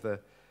king of the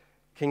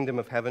kingdom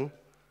of heaven,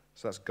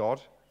 so that's God.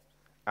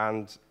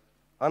 And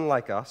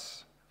unlike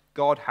us,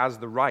 God has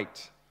the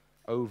right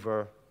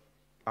over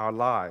our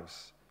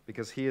lives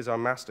because he is our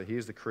master, he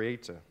is the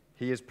creator.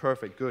 He is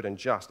perfect, good, and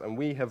just, and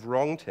we have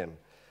wronged him.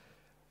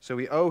 So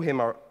we owe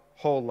him our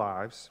whole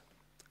lives,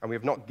 and we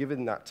have not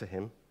given that to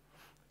him.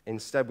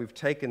 Instead, we've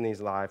taken these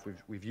lives,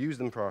 we've used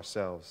them for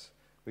ourselves.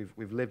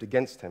 We've lived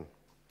against him.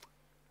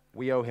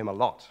 We owe him a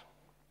lot.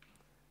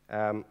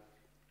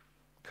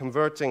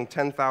 Converting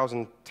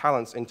 10,000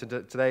 talents into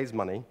today's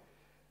money,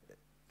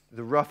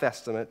 the rough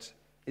estimate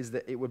is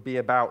that it would be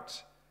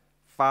about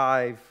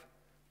 5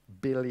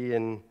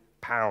 billion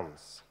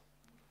pounds.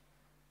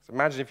 So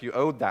imagine if you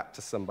owed that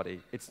to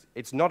somebody.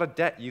 It's not a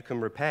debt you can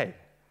repay.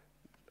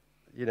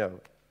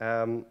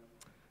 It's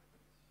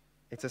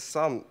a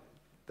sum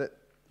that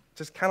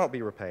just cannot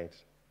be repaid.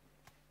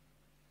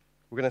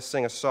 We're going to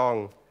sing a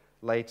song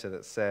later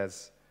that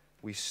says,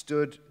 we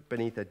stood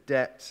beneath a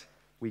debt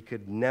we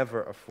could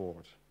never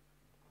afford.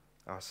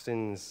 Our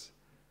sins,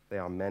 they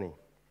are many.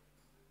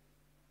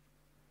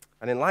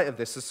 And in light of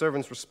this, the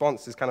servant's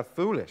response is kind of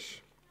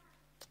foolish.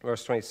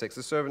 Verse 26,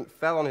 the servant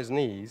fell on his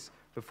knees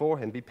before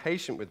him. Be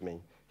patient with me,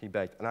 he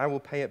begged, and I will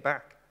pay it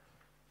back.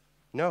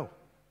 No,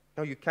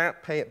 you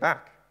can't pay it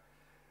back.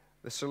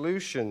 The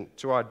solution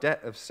to our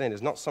debt of sin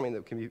is not something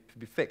that can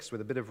be fixed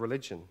with a bit of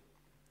religion.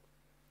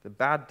 The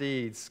bad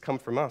deeds come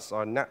from us,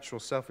 our natural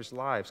selfish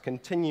lives,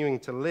 continuing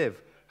to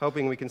live,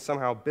 hoping we can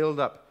somehow build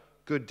up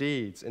good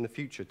deeds in the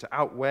future to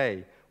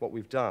outweigh what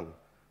we've done,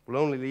 will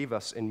only leave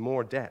us in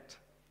more debt.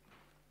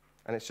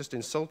 And it's just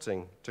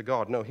insulting to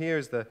God. No,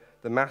 here's the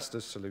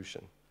master's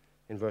solution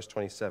in verse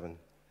 27.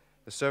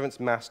 The servant's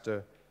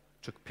master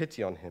took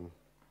pity on him,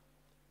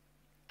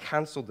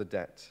 canceled the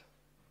debt,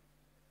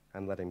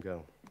 and let him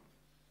go.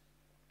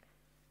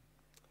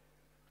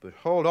 But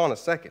hold on a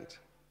second.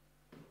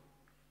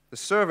 The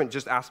servant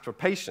just asked for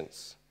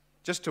patience,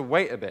 just to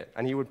wait a bit,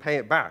 and he would pay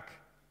it back.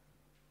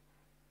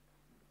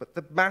 But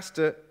the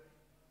master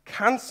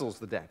cancels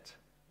the debt.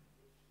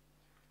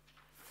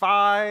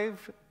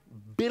 5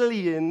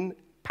 billion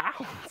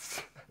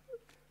pounds.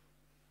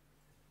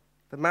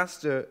 The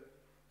master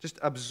just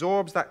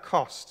absorbs that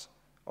cost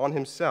on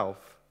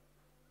himself,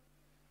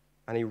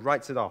 and he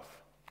writes it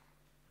off.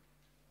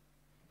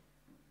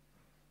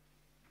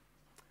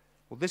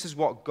 Well, this is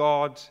what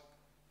God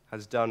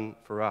has done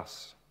for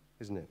us,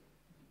 isn't it?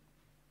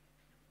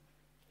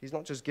 He's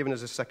not just given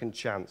us a second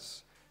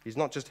chance. He's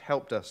not just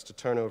helped us to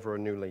turn over a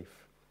new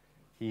leaf.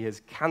 He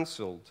has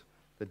canceled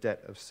the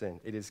debt of sin.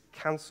 It is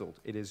canceled.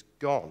 It is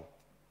gone.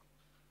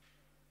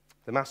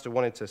 The master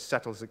wanted to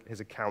settle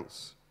his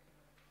accounts.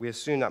 We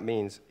assume that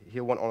means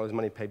he'll want all his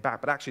money paid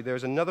back. But actually,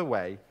 there's another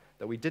way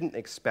that we didn't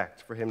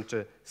expect for him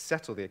to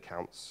settle the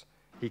accounts.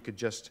 He could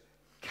just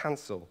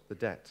cancel the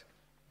debt.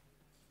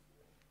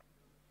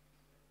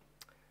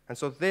 And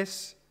so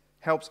this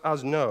helps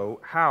us know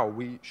how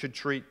we should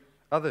treat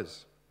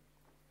others.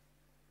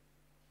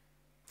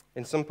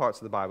 In some parts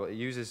of the Bible, it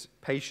uses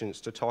patience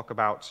to talk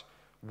about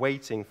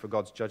waiting for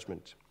God's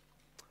judgment.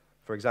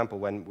 For example,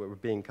 when we're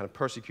being kind of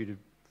persecuted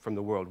from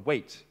the world,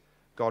 wait,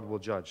 God will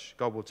judge,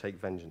 God will take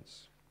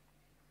vengeance.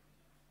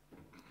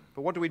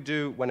 But what do we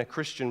do when a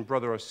Christian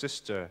brother or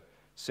sister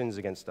sins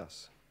against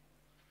us?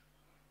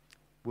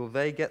 Will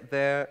they get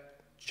their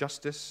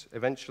justice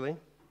eventually?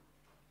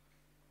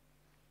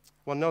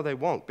 Well, no, they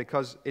won't,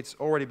 because it's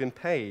already been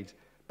paid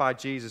by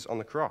Jesus on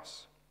the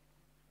cross.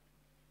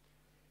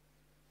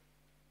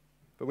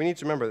 But we need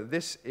to remember that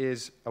this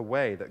is a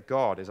way that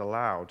God is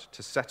allowed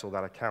to settle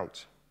that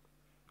account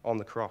on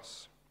the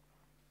cross.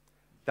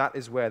 That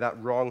is where that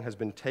wrong has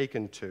been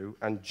taken to,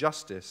 and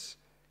justice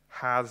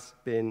has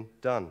been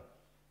done.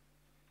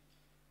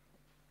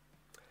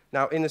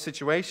 Now, in the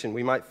situation,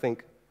 we might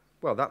think,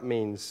 well, that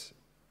means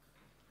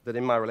that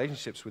in my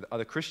relationships with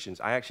other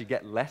Christians, I actually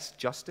get less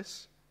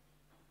justice.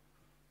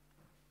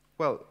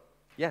 Well,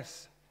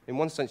 yes, in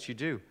one sense you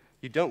do.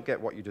 You don't get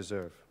what you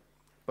deserve.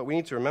 But we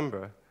need to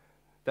remember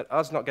that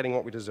us not getting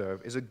what we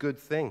deserve is a good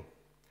thing,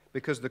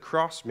 because the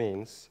cross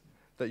means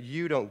that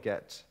you don't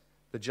get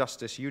the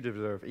justice you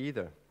deserve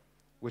either,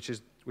 which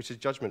is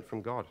judgment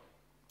from God.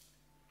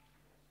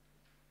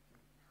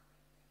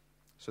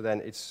 So then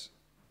it's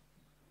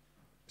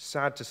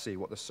sad to see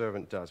what the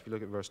servant does. If you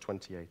look at verse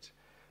 28.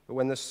 But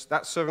when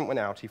that servant went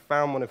out, he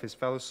found one of his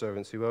fellow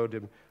servants who owed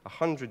him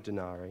 100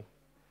 denarii.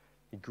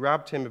 He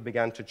grabbed him and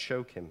began to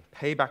choke him.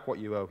 "Pay back what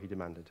you owe," he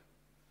demanded.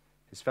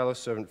 His fellow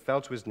servant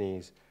fell to his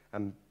knees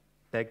and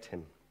begged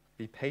him,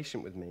 "Be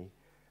patient with me,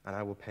 and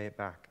I will pay it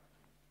back."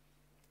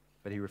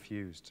 But he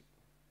refused.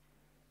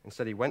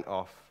 Instead, he went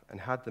off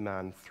and had the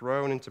man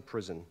thrown into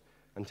prison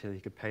until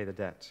he could pay the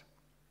debt.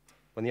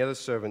 When the other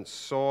servants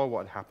saw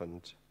what had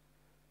happened,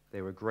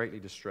 they were greatly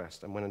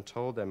distressed and went and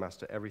told their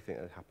master everything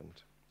that had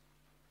happened.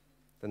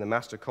 Then the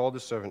master called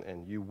the servant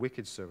in. "You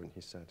wicked servant,"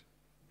 he said.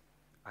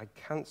 "I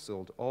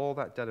canceled all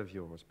that debt of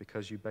yours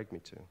because you begged me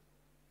to.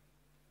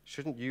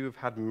 Shouldn't you have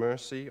had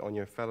mercy on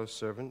your fellow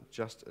servant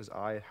just as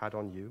I had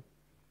on you?"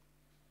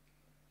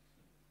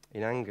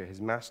 In anger, his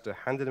master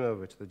handed him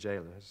over to the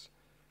jailers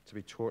to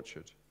be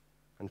tortured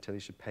until he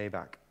should pay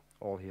back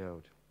all he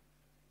owed.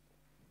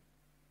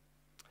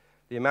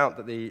 The amount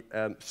that the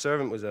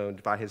servant was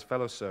owed by his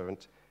fellow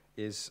servant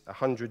is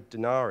 100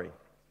 denarii.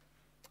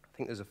 I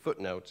think there's a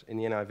footnote in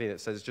the NIV that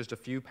says it's just a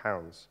few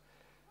pounds.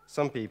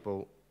 Some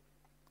people,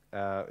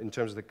 in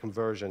terms of the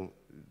conversion,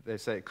 they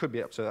say it could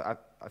be up to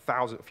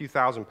a few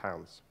thousand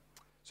pounds.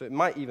 So it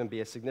might even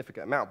be a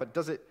significant amount, but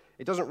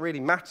it doesn't really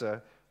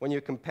matter when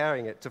you're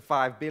comparing it to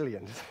 5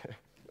 billion.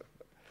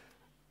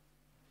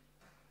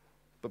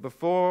 But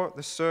before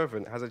the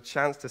servant has a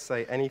chance to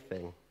say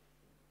anything,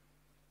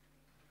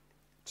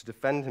 to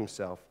defend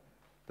himself,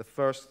 the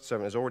first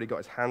servant has already got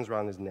his hands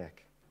around his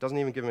neck. Doesn't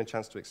even give him a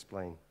chance to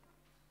explain.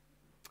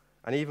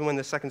 And even when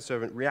the second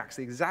servant reacts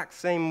the exact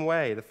same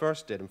way the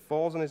first did and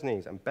falls on his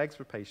knees and begs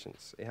for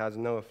patience, it has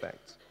no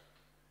effect.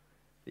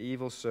 The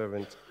evil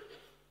servant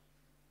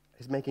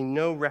is making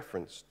no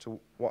reference to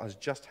what has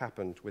just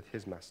happened with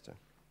his master.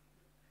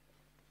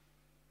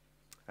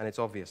 And it's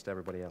obvious to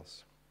everybody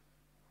else.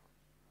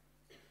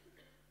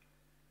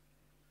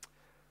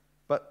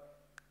 But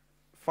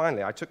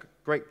finally, I took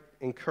great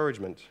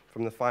encouragement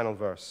from the final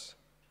verse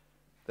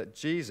that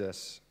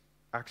Jesus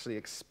actually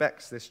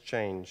expects this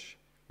change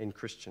in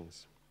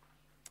Christians.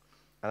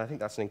 And I think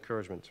that's an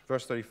encouragement.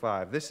 Verse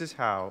 35, "This is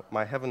how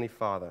my heavenly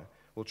Father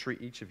will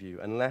treat each of you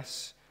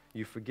unless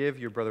you forgive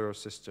your brother or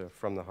sister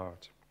from the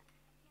heart."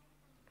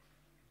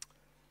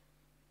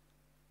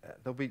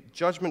 There'll be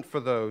judgment for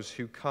those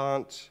who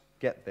can't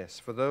get this,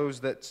 for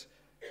those that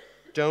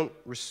don't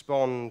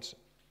respond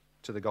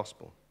to the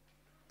gospel,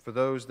 for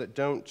those that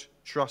don't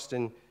trust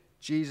in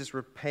Jesus'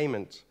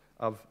 repayment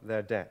of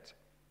their debt.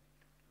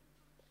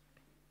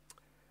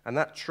 And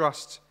that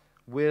trust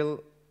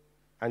will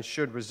and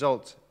should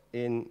result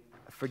in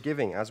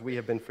forgiving as we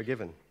have been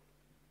forgiven.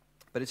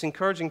 But it's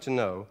encouraging to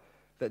know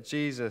that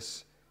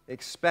Jesus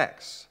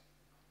expects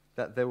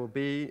that there will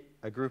be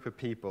a group of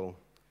people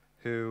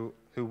who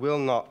will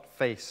not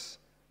face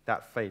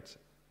that fate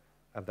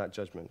of that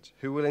judgment,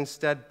 who will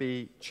instead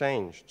be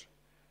changed,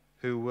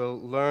 who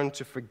will learn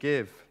to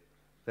forgive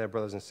their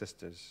brothers and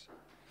sisters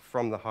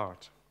from the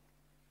heart.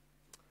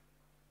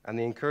 And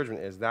the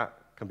encouragement is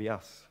that can be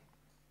us.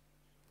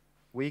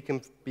 We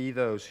can be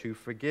those who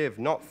forgive,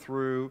 not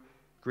through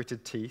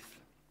gritted teeth,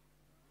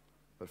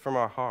 but from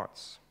our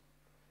hearts,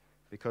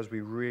 because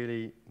we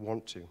really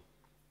want to.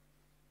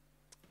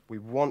 We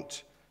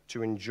want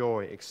to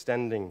enjoy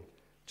extending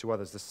to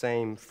others the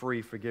same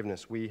free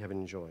forgiveness we have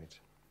enjoyed.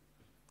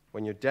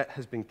 When your debt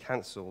has been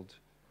cancelled,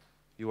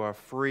 you are a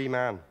free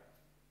man.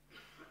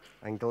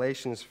 And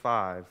Galatians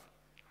 5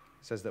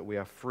 says that we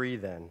are free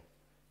then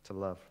to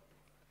love.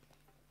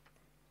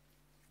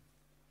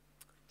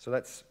 So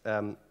let's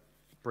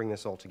bring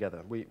this all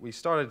together. We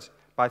started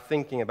by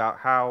thinking about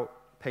how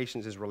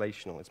patience is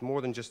relational. It's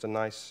more than just a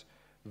nice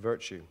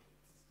virtue.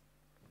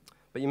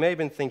 But you may have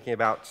been thinking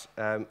about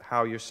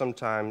how you're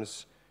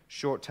sometimes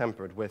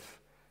short-tempered with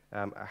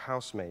a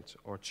housemate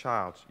or a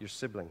child, your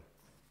sibling.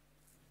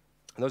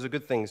 And those are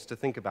good things to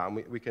think about,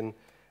 and we can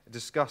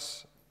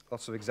discuss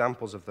lots of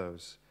examples of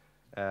those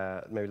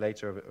maybe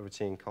later over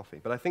tea and coffee.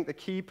 But I think the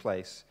key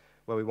place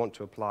where we want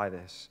to apply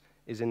this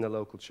is in the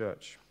local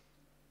church.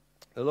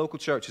 The local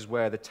church is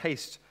where the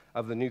taste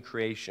of the new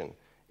creation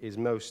is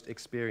most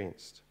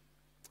experienced.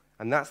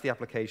 And that's the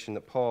application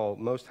that Paul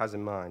most has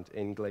in mind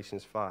in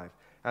Galatians 5,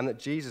 and that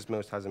Jesus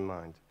most has in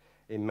mind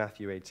in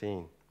Matthew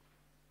 18.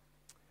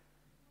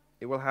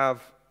 It will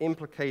have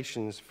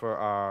implications for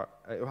our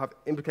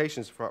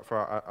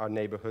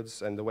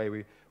neighborhoods and the way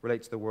we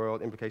relate to the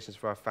world, implications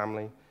for our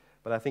family,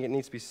 but I think it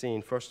needs to be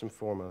seen first and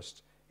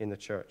foremost in the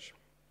church.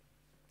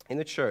 In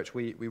the church,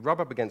 we rub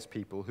up against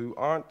people who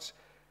aren't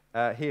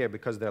here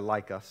because they're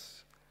like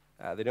us.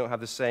 They don't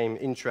have the same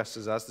interests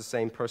as us, the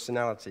same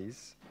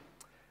personalities.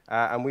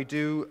 And we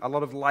do a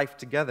lot of life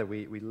together.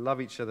 We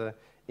love each other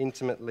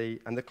intimately.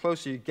 And the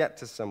closer you get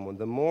to someone,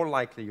 the more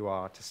likely you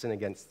are to sin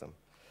against them,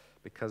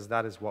 because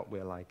that is what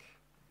we're like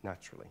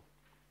naturally.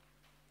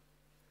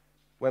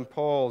 When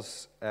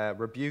Paul's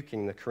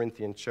rebuking the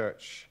Corinthian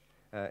church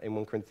in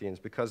 1 Corinthians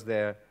because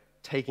they're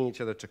taking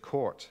each other to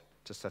court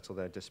to settle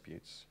their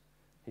disputes,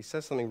 he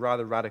says something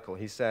rather radical.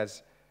 He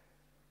says,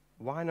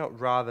 why not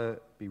rather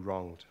be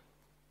wronged?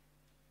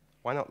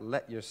 Why not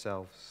let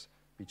yourselves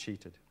be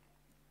cheated?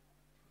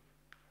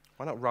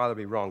 Why not rather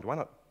be wronged? Why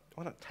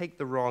not take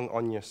the wrong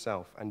on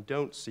yourself and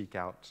don't seek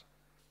out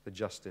the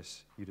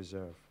justice you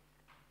deserve?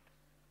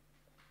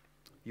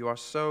 You are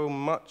so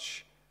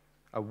much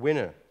a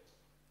winner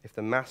if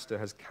the master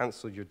has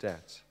canceled your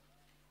debt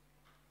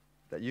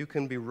that you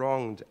can be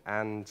wronged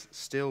and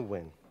still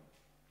win.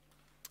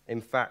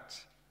 In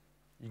fact,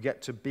 you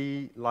get to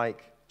be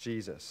like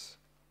Jesus,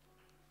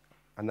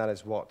 and that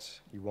is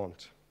what you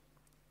want.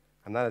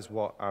 And that is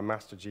what our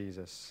Master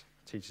Jesus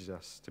teaches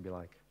us to be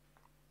like.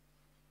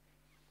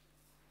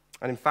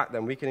 And in fact,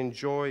 then, we can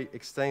enjoy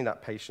extending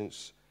that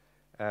patience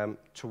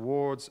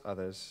towards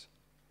others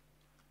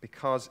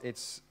because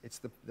it's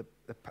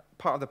the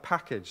part of the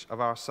package of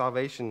our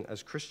salvation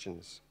as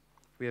Christians.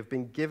 We have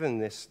been given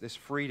this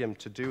freedom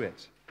to do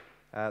it.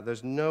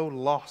 There's no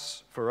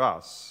loss for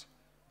us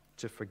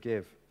to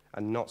forgive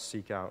and not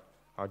seek out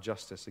our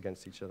justice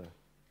against each other.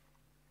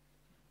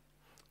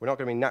 We're not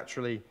going to be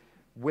naturally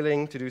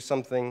willing to do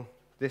something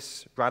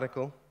this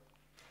radical,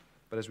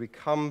 but as we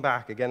come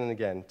back again and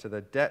again to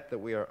the debt that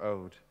we are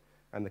owed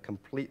and the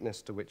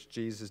completeness to which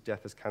Jesus'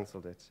 death has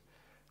canceled it,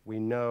 we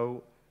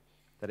know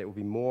that it will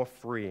be more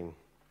freeing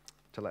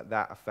to let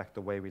that affect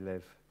the way we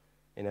live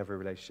in every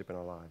relationship in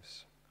our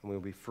lives. And we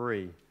will be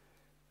free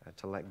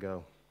to let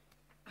go.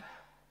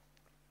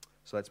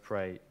 So let's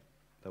pray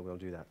that we'll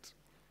do that.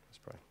 Let's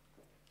pray.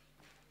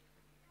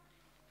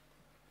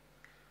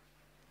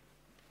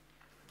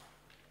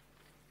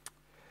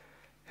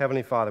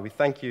 Heavenly Father, we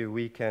thank you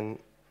we can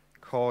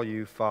call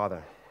you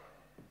Father.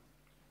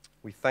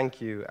 We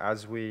thank you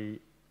as we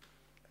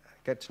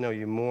get to know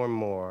you more and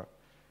more.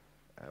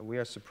 We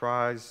are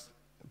surprised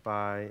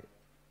by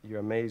your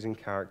amazing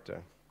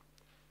character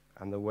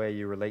and the way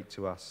you relate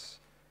to us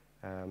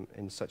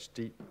in such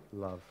deep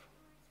love.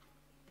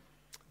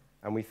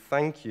 And we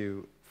thank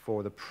you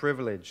for the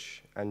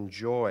privilege and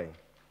joy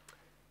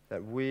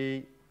that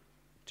we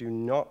do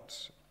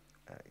not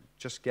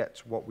just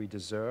get what we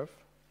deserve.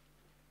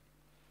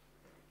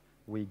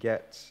 We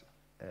get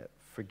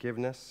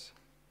forgiveness,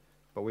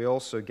 but we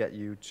also get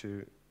you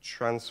to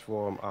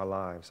transform our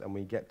lives, and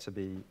we get to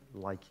be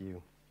like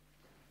you.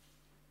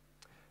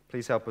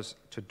 Please help us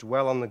to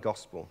dwell on the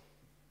gospel,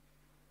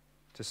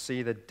 to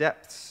see the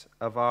depths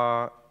of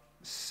our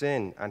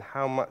sin and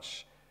how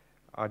much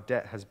our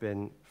debt has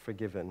been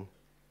forgiven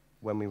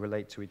when we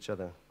relate to each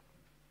other.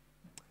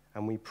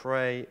 And we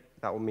pray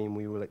that will mean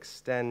we will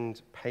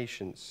extend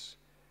patience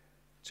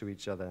to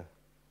each other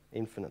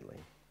infinitely.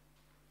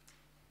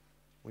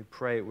 We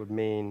pray it would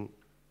mean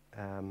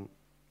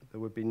there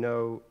would be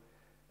no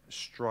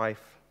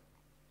strife,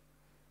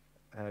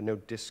 no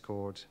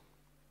discord.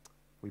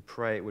 We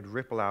pray it would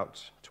ripple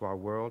out to our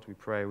world. We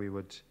pray we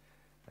would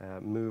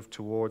move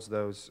towards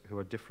those who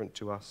are different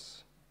to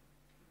us.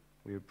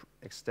 We would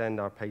extend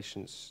our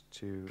patience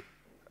to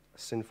a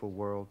sinful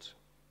world.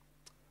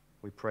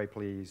 We pray,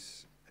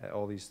 please,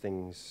 all these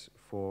things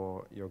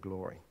for your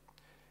glory.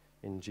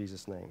 In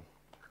Jesus' name,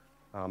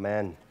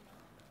 amen.